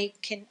 I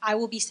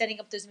will be setting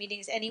up those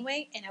meetings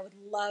anyway, and I would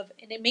love,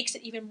 and it makes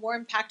it even more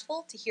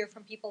impactful to hear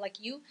from people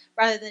like you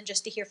rather than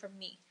just to hear from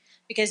me.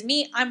 Because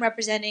me, I'm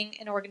representing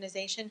an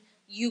organization,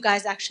 you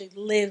guys actually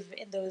live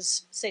in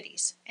those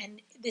cities,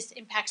 and this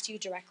impacts you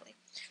directly.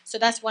 So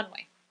that's one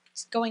way,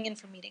 going in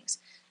for meetings.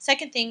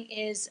 Second thing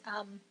is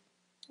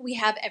we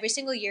have every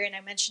single year, and I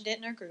mentioned it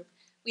in our group,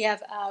 we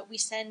have,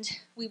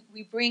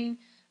 we bring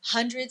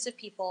hundreds of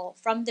people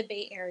from the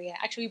Bay Area.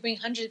 Actually, we bring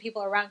hundreds of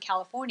people around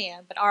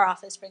California, but our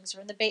office brings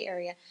from the Bay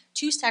Area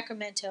to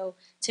Sacramento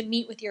to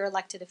meet with your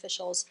elected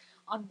officials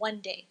on one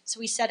day. So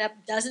we set up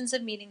dozens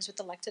of meetings with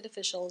elected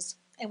officials,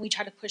 and we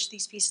try to push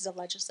these pieces of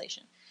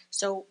legislation.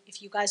 So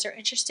if you guys are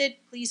interested,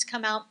 please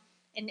come out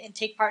and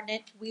take part in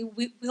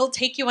it. We'll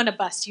take you on a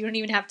bus. You don't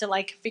even have to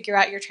like figure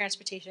out your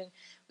transportation.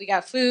 We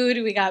got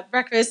food, we got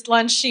breakfast,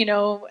 lunch, you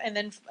know, and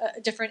then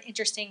different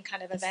interesting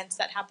kind of events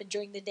that happen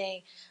during the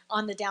day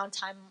on the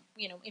downtime,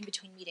 you know, in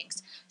between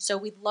meetings. So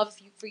we'd love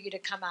for you to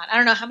come out. I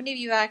don't know, how many of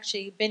you have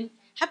actually been,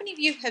 how many of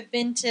you have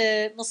been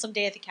to Muslim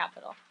Day at the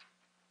Capitol?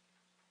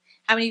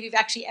 How many of you have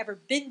actually ever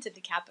been to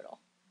the Capitol?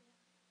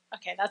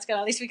 Okay, that's good.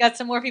 At least we got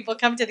some more people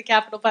come to the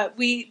Capitol, but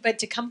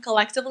to come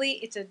collectively,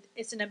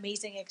 it's an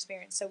amazing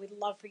experience. So we'd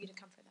love for you to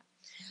come for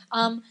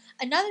that.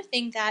 Another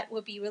thing that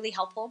would be really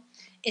helpful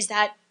is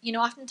that, you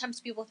know,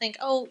 oftentimes people think,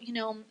 oh, you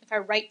know, if I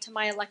write to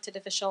my elected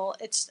official,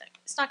 it's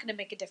not going to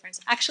make a difference.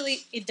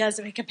 Actually, it does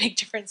make a big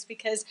difference,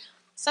 because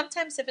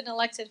sometimes if an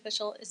elected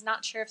official is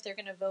not sure if they're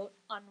going to vote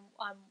on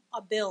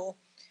a bill,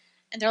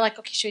 and they're like,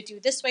 okay, should I do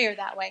it this way or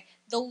that way?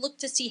 They'll look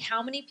to see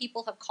how many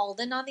people have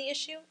called in on the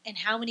issue and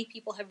how many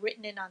people have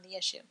written in on the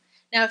issue.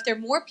 Now, if there are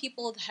more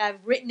people that have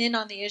written in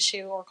on the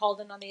issue or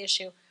called in on the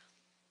issue,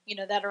 you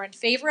know, that are in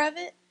favor of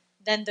it,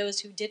 than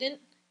those who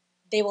didn't,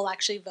 they will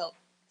actually vote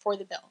for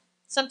the bill.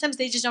 Sometimes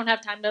they just don't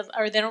have time to,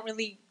 or they don't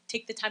really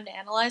take the time to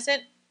analyze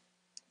it.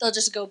 They'll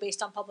just go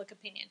based on public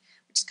opinion,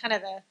 which is kind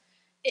of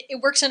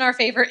it works in our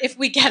favor if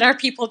we get our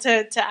people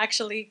to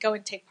actually go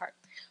and take part.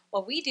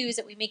 What we do is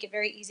that we make it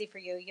very easy for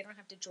you. You don't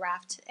have to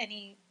draft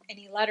any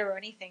letter or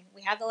anything.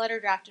 We have the letter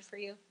drafted for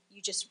you.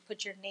 You just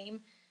put your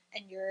name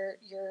and your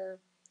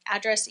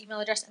address, email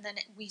address, and then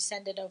we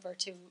send it over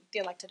to the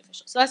elected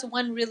official. So that's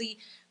one really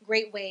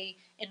great way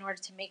in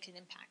order to make an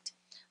impact.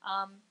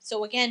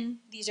 So again,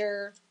 these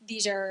are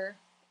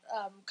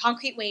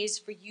concrete ways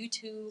for you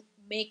to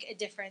make a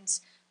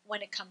difference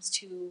when it comes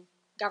to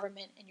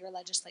government and your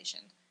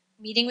legislation.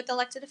 Meeting with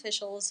elected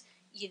officials,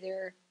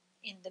 either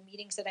in the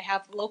meetings that I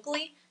have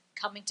locally,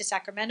 coming to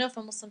Sacramento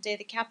for Muslim Day at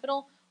the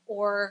Capitol,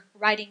 or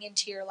writing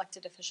into your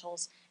elected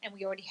officials, and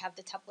we already have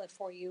the template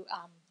for you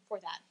for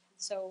that.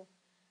 So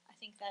I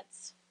think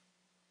that's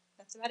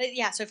about it.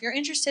 Yeah, so if you're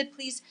interested,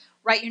 please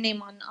write your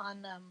name on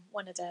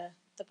one of the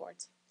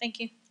boards.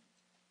 Thank you.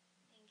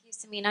 Thank you,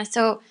 Sameena.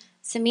 So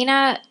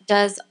Sameena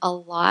does a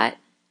lot.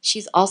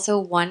 She's also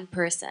one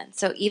person.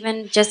 So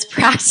even just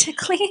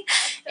practically,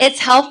 it's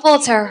helpful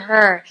to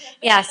her.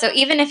 Yeah, so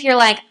even if you're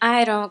like,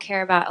 I don't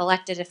care about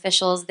elected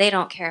officials, they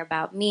don't care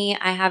about me,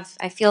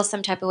 I feel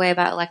some type of way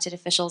about elected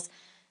officials,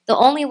 the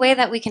only way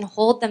that we can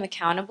hold them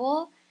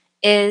accountable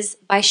is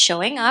by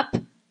showing up,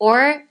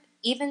 or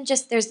even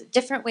just, there's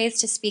different ways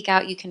to speak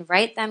out. You can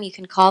write them, you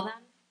can call them.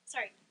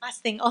 Sorry,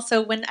 last thing.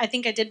 Also, when I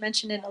think I did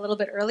mention it a little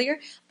bit earlier,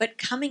 but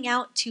coming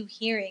out to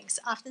hearings.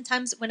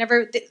 Oftentimes,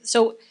 whenever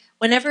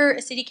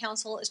a city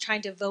council is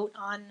trying to vote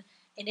on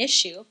an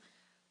issue,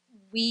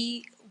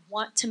 we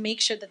want to make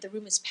sure that the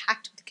room is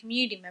packed with the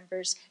community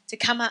members to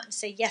come out and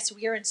say, yes,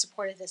 we are in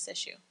support of this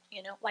issue.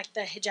 You know, like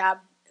the hijab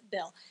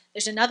bill.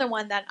 There's another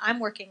one that I'm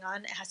working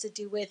on. It has to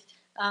do with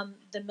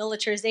the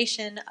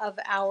militarization of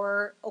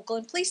our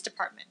Oakland Police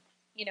Department.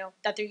 You know,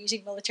 that they're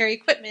using military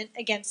equipment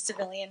against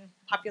civilian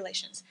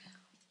populations.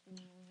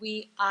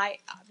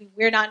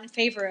 We're not in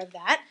favor of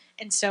that,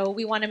 and so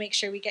we want to make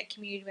sure we get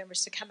community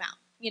members to come out.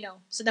 You know,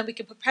 so then we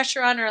can put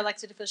pressure on our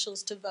elected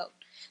officials to vote.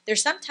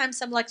 There's sometimes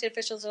some elected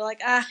officials are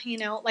like, you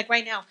know, like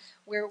right now,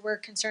 we're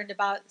concerned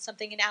about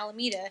something in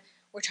Alameda.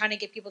 We're trying to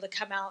get people to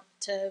come out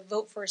to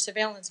vote for a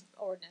surveillance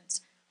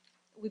ordinance.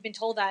 We've been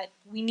told that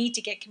we need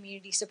to get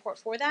community support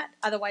for that.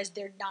 Otherwise,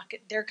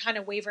 they're kind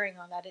of wavering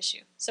on that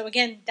issue. So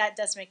again, that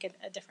does make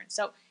a difference.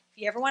 So if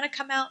you ever want to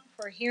come out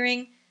for a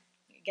hearing,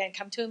 again,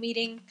 come to a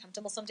meeting, come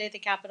to Muslim Day at the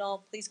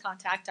Capitol, please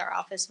contact our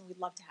office, and we'd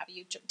love to have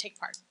you take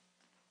part.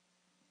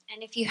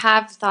 And if you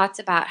have thoughts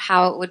about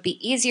how it would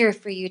be easier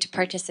for you to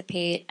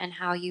participate and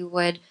how you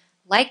would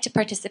like to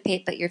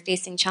participate but you're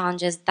facing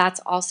challenges, that's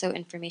also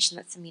information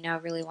that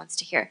Sameena really wants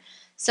to hear.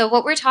 So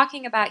what we're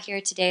talking about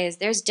here today is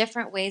there's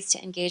different ways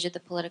to engage with the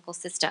political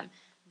system.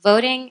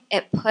 Voting,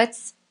 it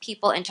puts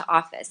people into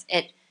office.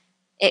 It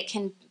it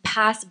can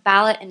pass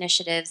ballot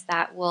initiatives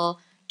that will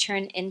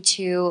turn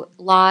into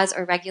laws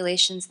or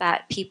regulations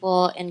that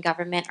people in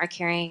government are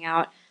carrying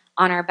out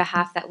on our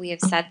behalf that we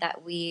have said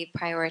that we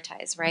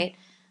prioritize, right?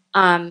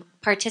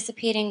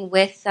 Participating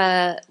with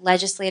the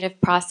legislative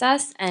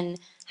process and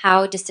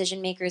how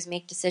decision makers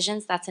make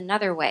decisions, that's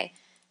another way.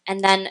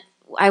 And then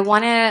I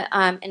want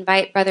to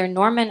invite Brother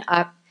Norman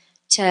up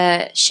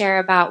to share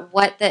about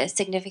what the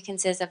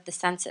significance is of the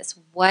census.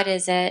 What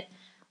is it?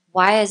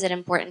 Why is it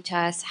important to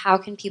us? How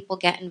can people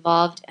get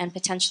involved and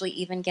potentially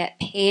even get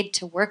paid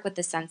to work with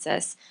the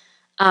census?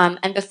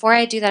 And before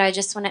I do that, I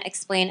just want to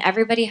explain,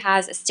 everybody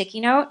has a sticky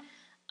note.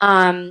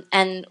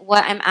 And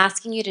what I'm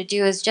asking you to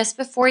do is just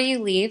before you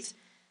leave,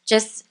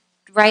 just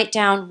write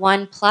down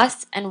 1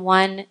 plus and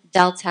 1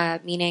 delta,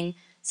 meaning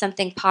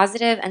something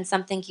positive and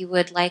something you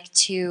would like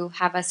to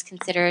have us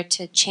consider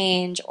to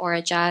change or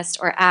adjust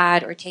or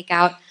add or take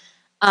out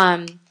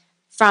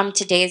from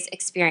today's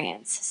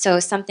experience. So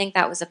something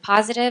that was a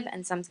positive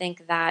and something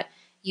that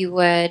you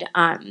would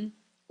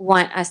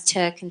want us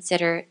to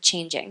consider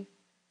changing.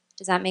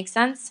 Does that make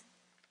sense?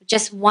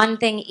 Just one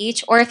thing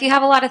each. Or if you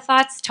have a lot of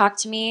thoughts, talk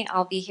to me.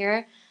 I'll be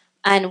here.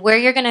 And where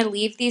you're going to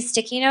leave these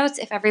sticky notes,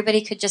 if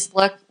everybody could just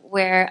look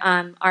where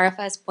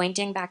Arifa is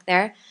pointing back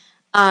there,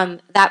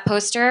 that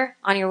poster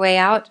on your way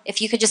out,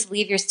 if you could just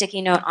leave your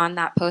sticky note on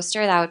that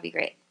poster, that would be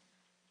great.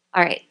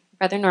 All right,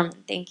 Brother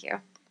Norman, thank you.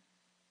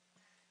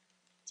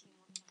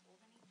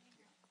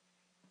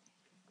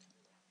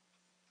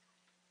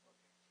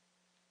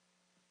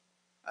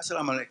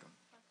 Assalamu alaikum.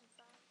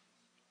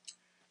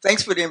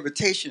 Thanks for the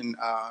invitation.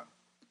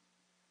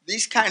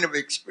 These kind of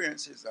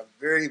experiences are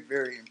very,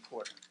 very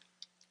important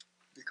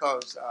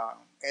because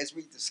as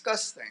we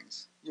discuss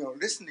things, you know,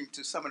 listening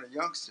to some of the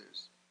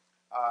youngsters,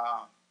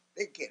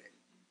 they get it.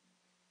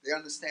 They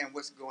understand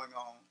what's going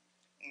on,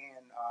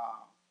 and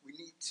we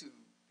need to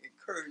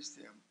encourage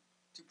them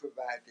to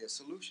provide their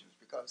solutions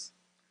because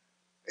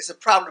it's a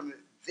problem that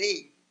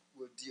they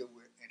will deal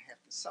with and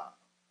have to solve.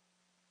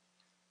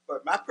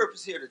 But my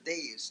purpose here today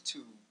is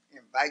to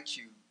invite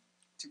you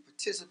to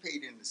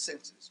participate in the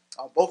census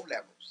on both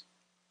levels,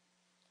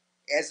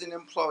 as an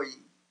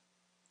employee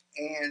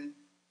and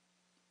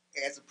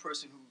as a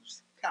person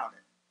who's counted.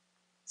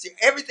 See,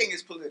 everything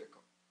is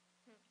political.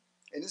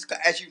 In this,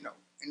 as you know,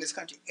 in this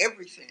country,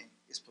 everything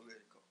is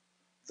political.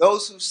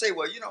 Those who say,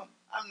 well, you know,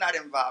 I'm not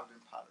involved in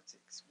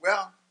politics.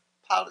 Well,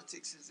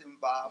 politics is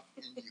involved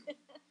in you.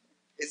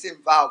 It's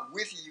involved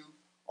with you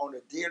on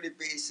a daily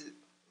basis,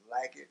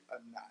 like it or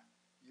not.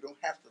 You don't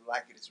have to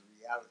like it, it's a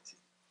reality.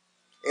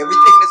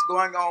 Everything that's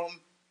going on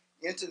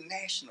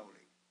internationally,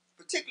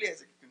 particularly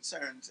as it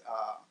concerns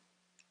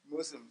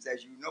Muslims,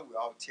 as you know, we're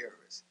all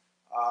terrorists.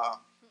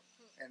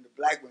 And the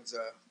black ones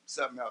are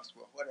something else,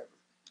 well, whatever.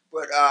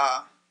 But,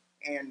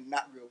 and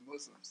not real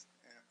Muslims.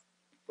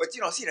 But, you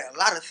know, see, there are a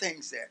lot of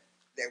things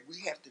that we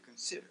have to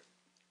consider.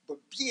 But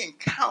being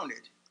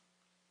counted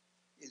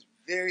is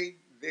very,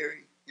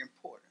 very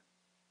important.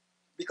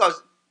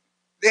 Because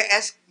they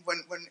ask,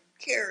 when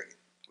CAIR,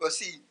 well,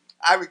 see,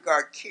 I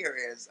regard CAIR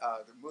as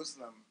the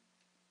Muslim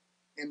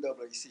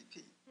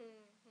NAACP,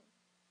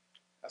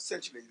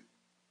 essentially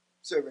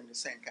serving the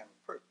same kind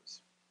of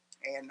purpose.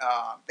 And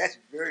that's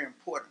very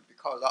important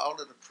because all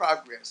of the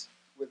progress,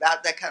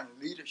 without that kind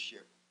of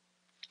leadership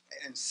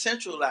and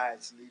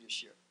centralized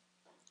leadership,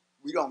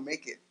 we don't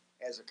make it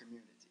as a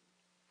community.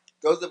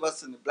 Those of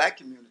us in the black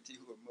community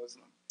who are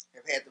Muslim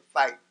have had to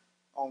fight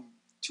on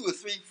 2 or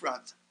 3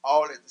 fronts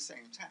all at the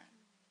same time.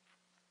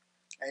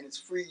 And it's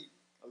freed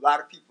a lot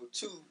of people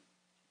to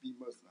be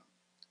Muslim.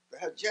 The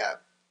hijab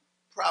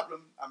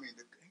problem, I mean,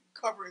 the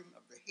covering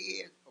of the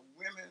head of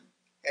women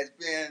has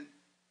been,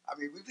 I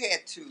mean, we've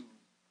had to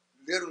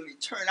literally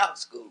turn out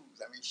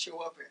schools. I mean, show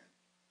up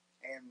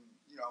and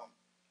you know,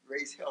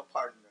 raise hell,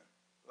 pardon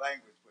the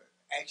language, but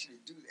actually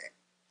do that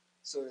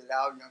so that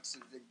our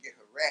youngsters didn't get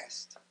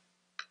harassed,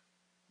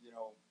 you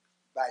know,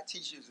 by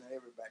teachers and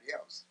everybody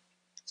else.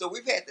 So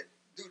we've had to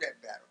do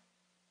that battle.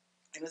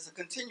 And it's a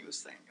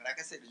continuous thing. Like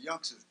I said, the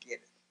youngsters get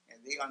it and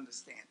they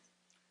understand it.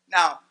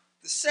 Now,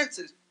 the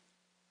census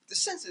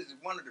is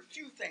one of the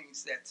few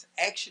things that's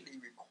actually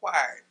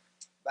required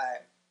by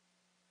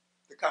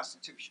the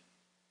Constitution.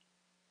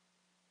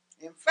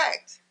 In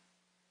fact,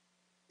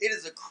 it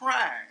is a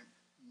crime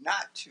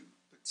not to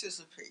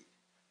participate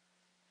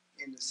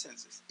in the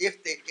census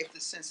if the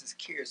census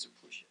cares to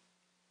push it.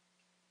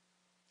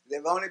 There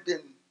have only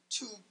been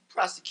 2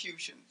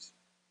 prosecutions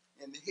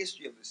in the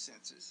history of the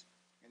census,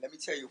 and let me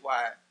tell you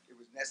why it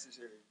was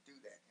necessary to do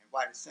that and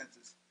why the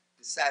census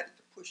decided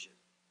to push it.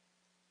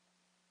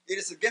 It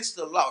is against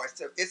the law.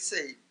 It's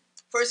a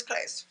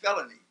first-class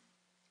felony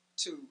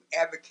to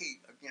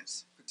advocate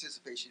against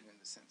participation in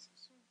the census.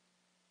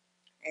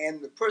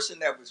 And the person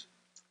that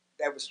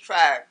was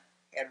tried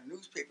had a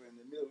newspaper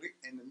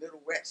in the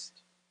Middle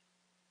West,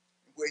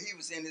 where he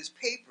was in his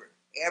paper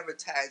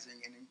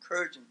advertising and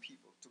encouraging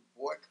people to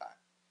boycott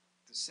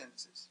the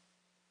census.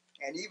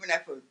 And even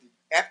after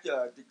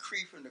a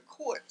decree from the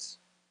courts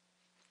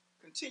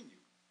continued,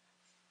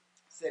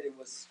 said it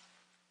was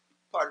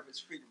part of his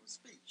freedom of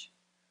speech.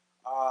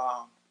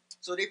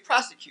 So they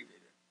prosecuted him.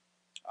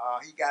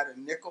 He got a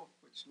nickel,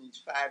 which means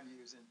 5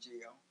 years in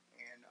jail,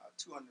 and a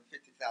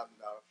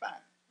 $250,000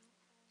 fine.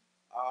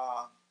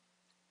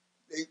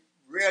 They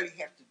rarely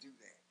have to do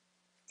that.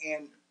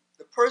 And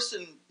the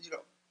person,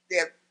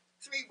 there are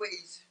 3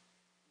 ways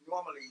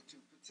normally to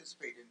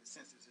participate in the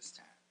census this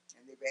time,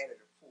 and they've added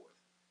a 4th.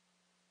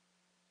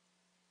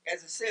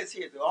 As it says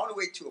here, the only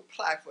way to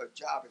apply for a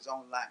job is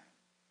online.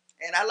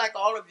 And I like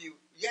all of you,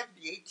 you have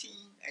to be 18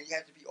 and you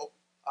have to be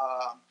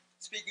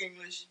speak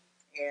English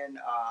and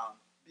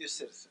be a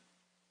citizen.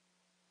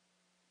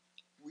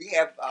 We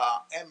have,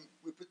 and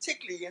we're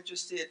particularly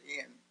interested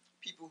in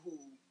people who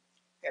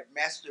have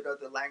mastered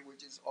other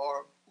languages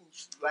or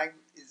whose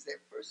language is their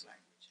first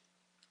language.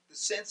 The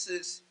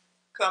census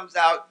comes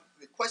out,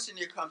 the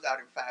questionnaire comes out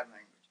in 5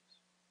 languages: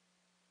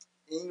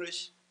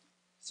 English,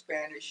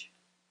 Spanish,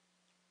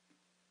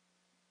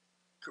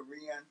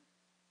 Korean,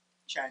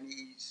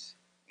 Chinese,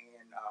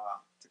 and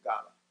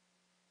Tagalog.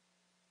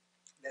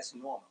 That's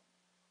normal.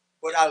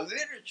 But our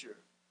literature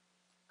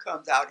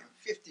comes out in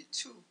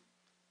 52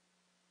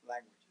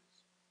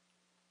 languages,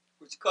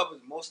 which covers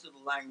most of the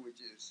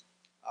languages,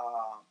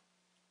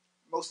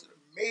 most of the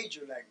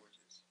major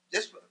languages.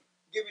 Just to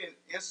give you an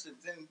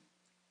instance,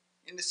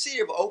 in the city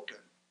of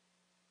Oakland,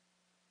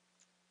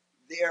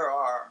 there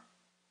are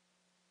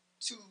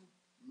 2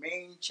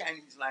 main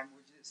Chinese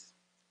languages,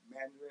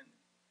 Mandarin,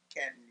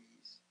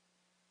 Cantonese,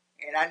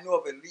 and I know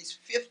of at least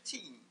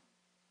 15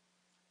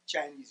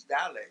 Chinese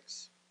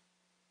dialects,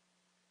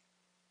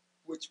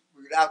 which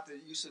without the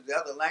use of the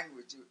other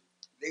language,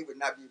 they would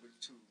not be able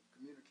to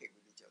communicate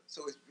with each other.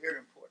 So it's very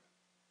important.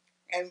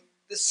 And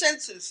the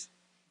census,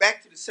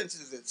 back to the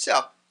census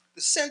itself,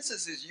 the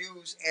census is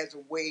used as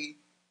a way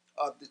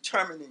of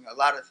determining a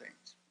lot of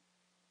things.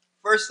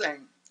 First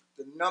thing,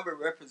 the number of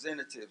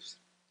representatives.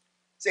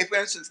 Say, for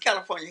instance,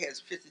 California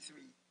has 53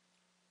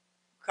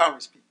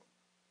 Congress people.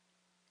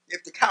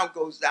 If the count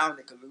goes down,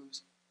 they could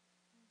lose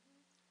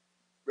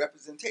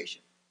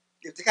representation.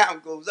 If the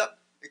count goes up,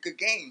 it could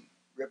gain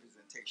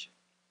representation.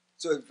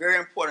 So it's very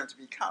important to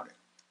be counted.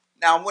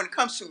 Now, when it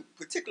comes to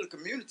particular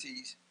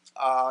communities,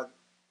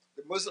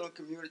 the Muslim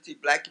community,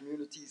 black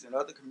communities, and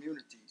other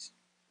communities,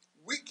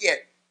 we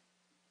get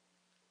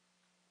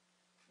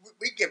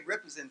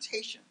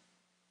representation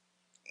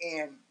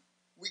and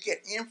we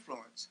get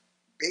influence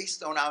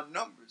based on our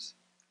numbers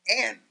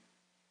and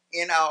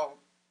in our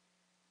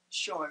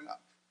showing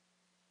up.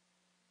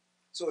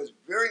 So it's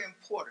very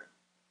important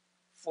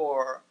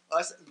for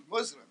us as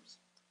Muslims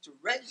to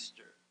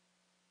register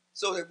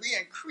so that we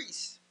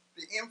increase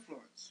the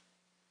influence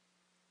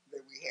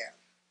that we have.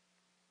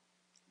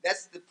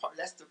 That's the part.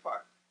 That's the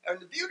part. And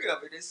the beauty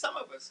of it is some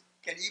of us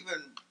can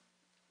even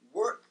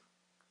work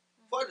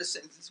for the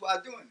census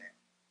while doing that.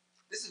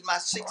 This is my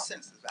 6th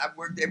census. I've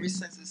worked every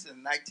census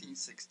in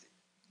 1960.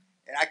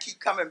 And I keep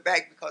coming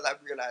back because I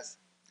realize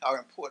how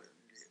important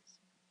it is.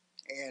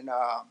 And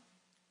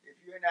if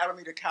you're in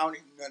Alameda County,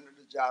 none of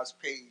the jobs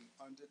pay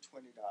under $20.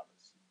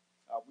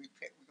 We're going to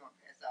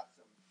pass out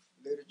some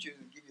literature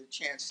and give you a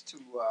chance to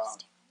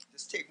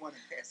just take one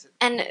and pass it.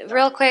 And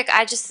real quick,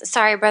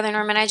 sorry, Brother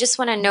Norman, I just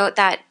want to note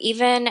that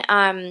even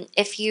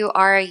if you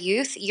are a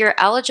youth, you're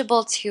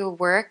eligible to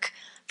work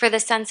for the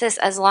census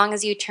as long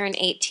as you turn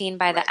 18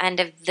 by the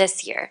end of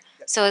this year.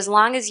 So as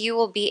long as you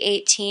will be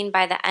 18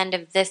 by the end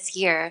of this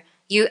year,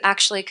 you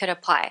actually could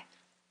apply.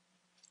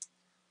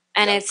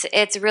 And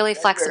it's really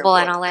flexible,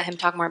 and I'll let him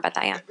talk more about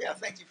that, Yeah,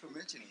 thank you for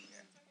mentioning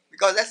that.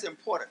 Because that's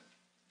important.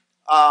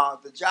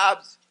 The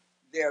jobs,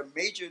 they're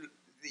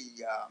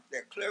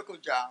they're clerical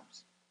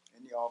jobs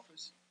in the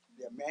office,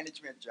 they're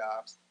management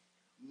jobs.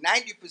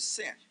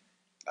 90%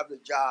 of the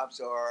jobs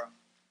are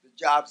the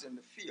jobs in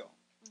the field,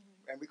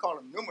 and we call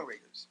them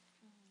numerators.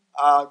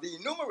 The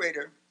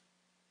enumerator,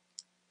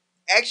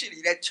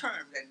 actually that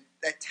term,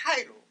 that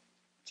title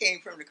came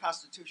from the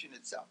Constitution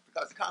itself,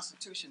 because the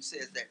Constitution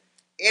says that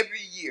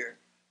every year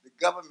the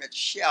government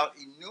shall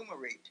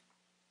enumerate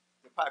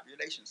the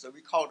population. So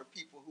we call the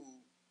people who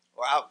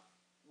are out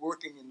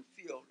working in the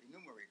field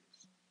enumerators.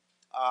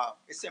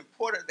 It's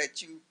important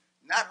that you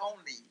not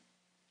only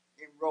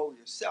enroll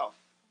yourself,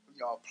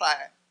 apply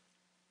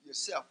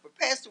yourself, but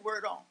pass the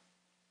word on.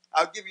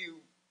 I'll give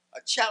you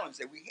a challenge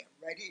that we have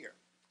right here.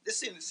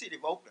 This is in the city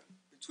of Oakland.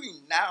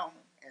 Between now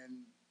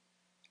and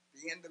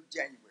the end of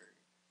January,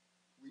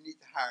 we need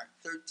to hire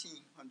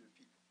 1,300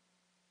 people.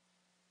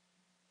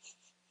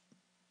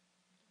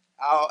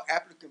 Our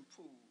applicant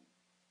pool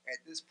at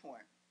this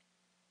point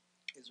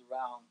is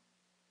around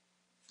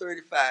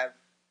 3,500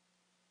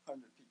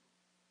 people.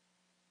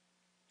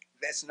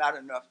 That's not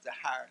enough to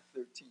hire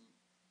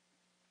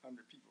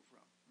 1,300 people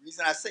from. The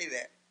reason I say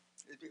that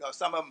is because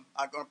some of them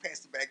are going to pass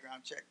the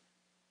background check.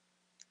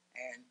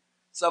 And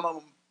some of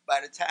them,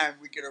 by the time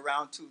we get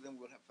around to them,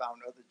 will have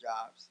found other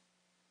jobs.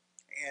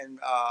 And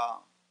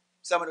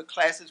some of the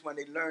classes, when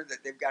they learn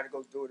that they've got to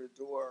go door to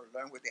door or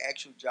learn what the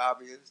actual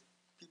job is,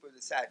 people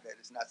decide that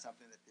it's not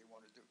something that they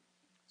want to do.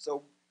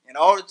 So in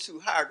order to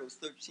hire those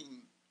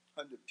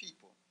 1,300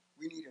 people,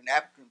 we need an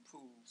applicant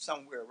pool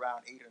somewhere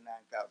around 8,000 or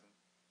 9,000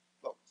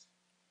 folks.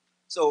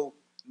 So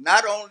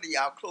not only,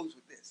 I'll close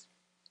with this,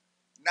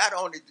 not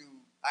only do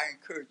I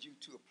encourage you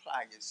to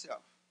apply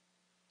yourself,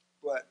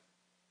 but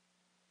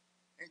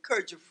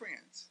encourage your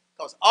friends.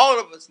 Because all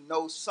of us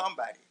know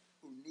somebody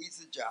who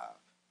needs a job.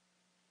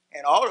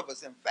 And all of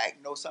us, in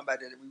fact, know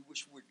somebody that we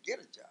wish would get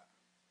a job.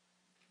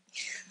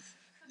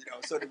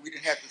 So that we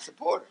didn't have to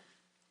support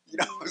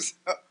them.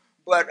 So,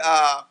 but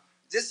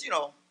just,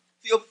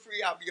 feel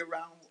free. I'll be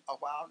around a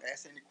while to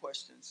ask any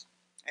questions.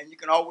 And you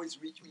can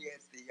always reach me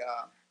at the,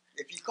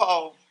 if you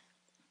call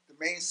the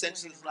main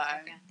census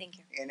line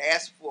and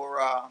ask for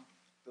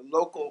the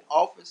local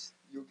office,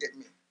 you'll get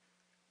me.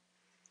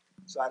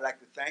 So I'd like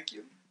to thank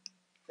you.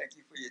 Thank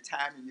you for your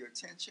time and your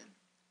attention.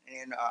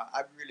 And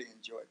I've really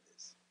enjoyed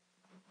this.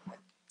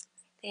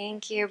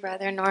 Thank you,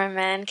 Brother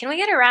Norman. Can we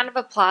get a round of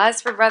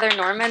applause for Brother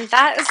Norman?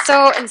 That is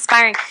so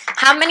inspiring.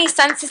 How many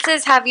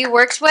censuses have you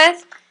worked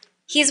with?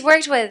 He's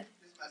worked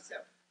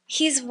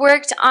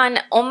on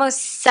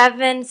almost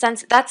 7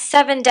 censuses. That's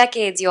 7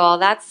 decades, y'all.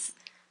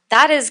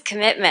 That is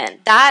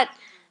commitment.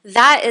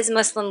 That is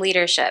Muslim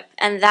leadership,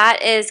 and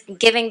that is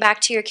giving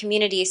back to your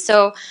community.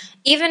 So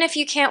even if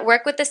you can't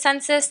work with the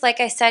census,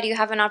 like I said, you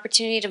have an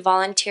opportunity to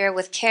volunteer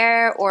with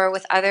CAIR or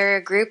with other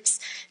groups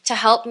to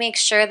help make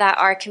sure that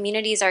our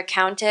communities are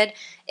counted.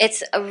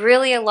 It's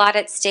really a lot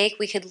at stake.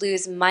 We could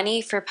lose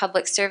money for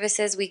public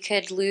services. We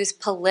could lose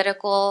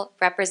political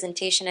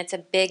representation. It's a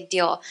big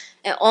deal.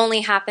 It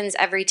only happens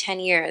every 10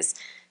 years.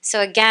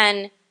 So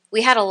again,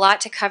 we had a lot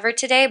to cover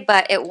today,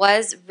 but it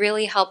was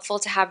really helpful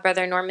to have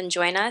Brother Norman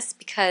join us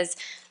because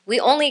we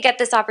only get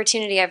this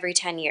opportunity every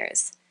 10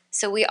 years.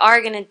 So we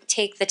are going to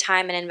take the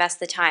time and invest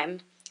the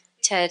time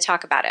to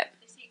talk about it.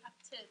 Up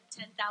to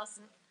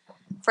 10,000.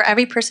 For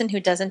every person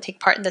who doesn't take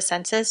part in the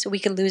census, we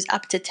could lose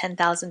up to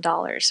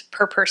 $10,000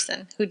 per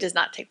person who does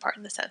not take part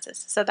in the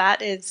census. So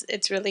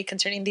it's really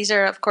concerning. These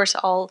are, of course,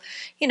 all,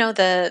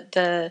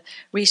 the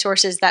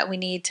resources that we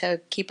need to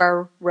keep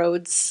our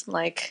roads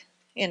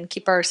and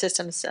keep our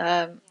systems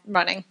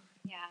running.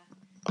 Yeah,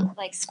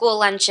 like school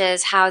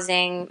lunches,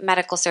 housing,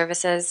 medical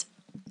services.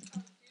 Do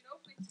you know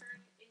if we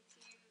turn 18 in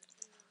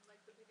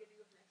the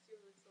beginning of next year,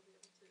 we'll still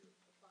be able to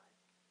apply?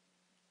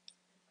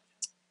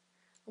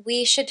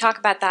 We should talk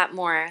about that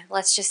more.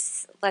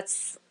 Let's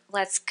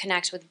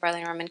connect with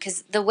Brother Norman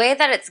because the way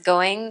that it's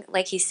going,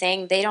 like he's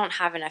saying, they don't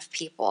have enough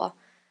people.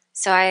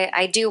 So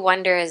I do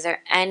wonder, is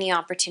there any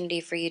opportunity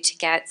for you to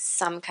get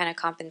some kind of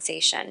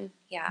compensation?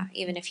 Yeah,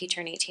 even if you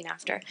turn 18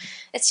 after.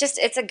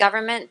 It's a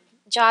government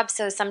job,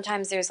 so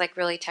sometimes there's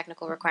really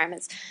technical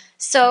requirements.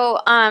 So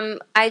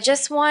I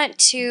just want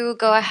to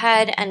go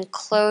ahead and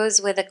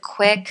close with a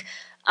quick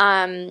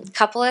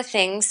couple of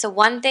things. So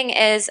one thing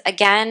is,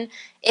 again,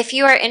 if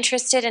you are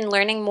interested in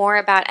learning more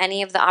about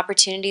any of the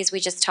opportunities we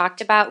just talked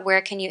about,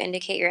 where can you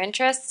indicate your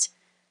interest?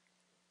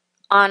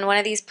 On one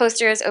of these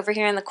posters over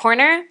here in the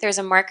corner, there's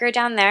a marker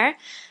down there.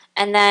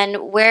 And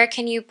then where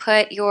can you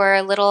put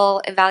your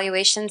little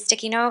evaluation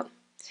sticky note?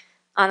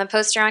 On the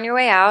poster on your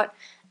way out.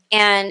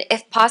 And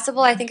if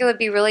possible, I think it would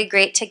be really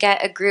great to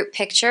get a group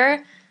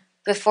picture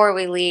before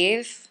we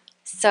leave.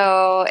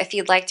 So if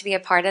you'd like to be a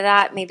part of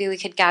that, maybe we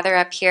could gather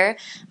up here.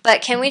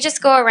 But can we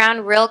just go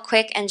around real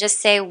quick and just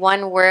say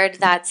one word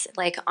that's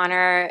on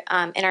our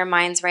in our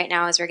minds right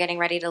now as we're getting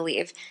ready to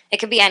leave? It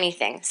could be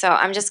anything. So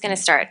I'm just going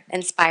to start.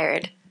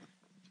 Inspired.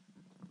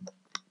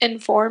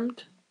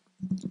 Informed.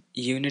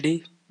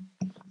 Unity.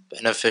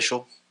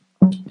 Beneficial.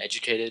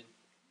 Educated.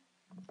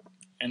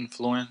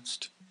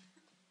 Influenced.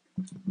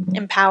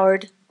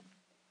 Empowered.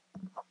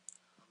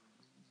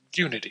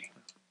 Unity.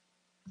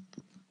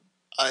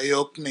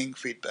 Eye-opening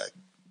feedback.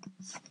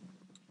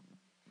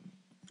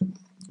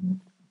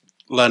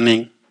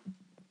 Learning.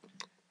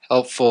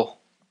 Helpful.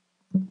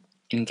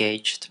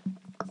 Engaged.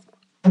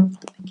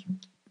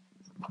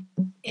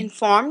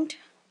 Informed.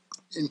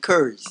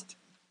 Encouraged.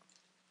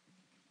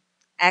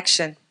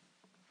 Action.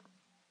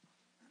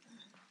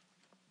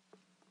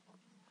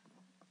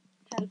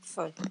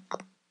 Helpful.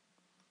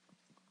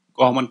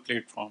 Common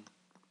platform.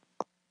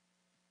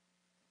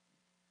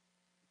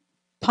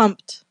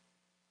 Pumped.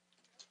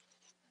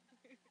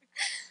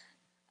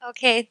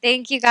 Okay,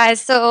 thank you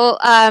guys. So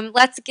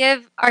let's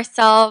give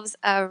ourselves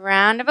a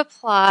round of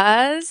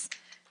applause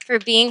for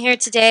being here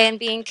today and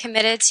being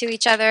committed to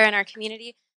each other and our community.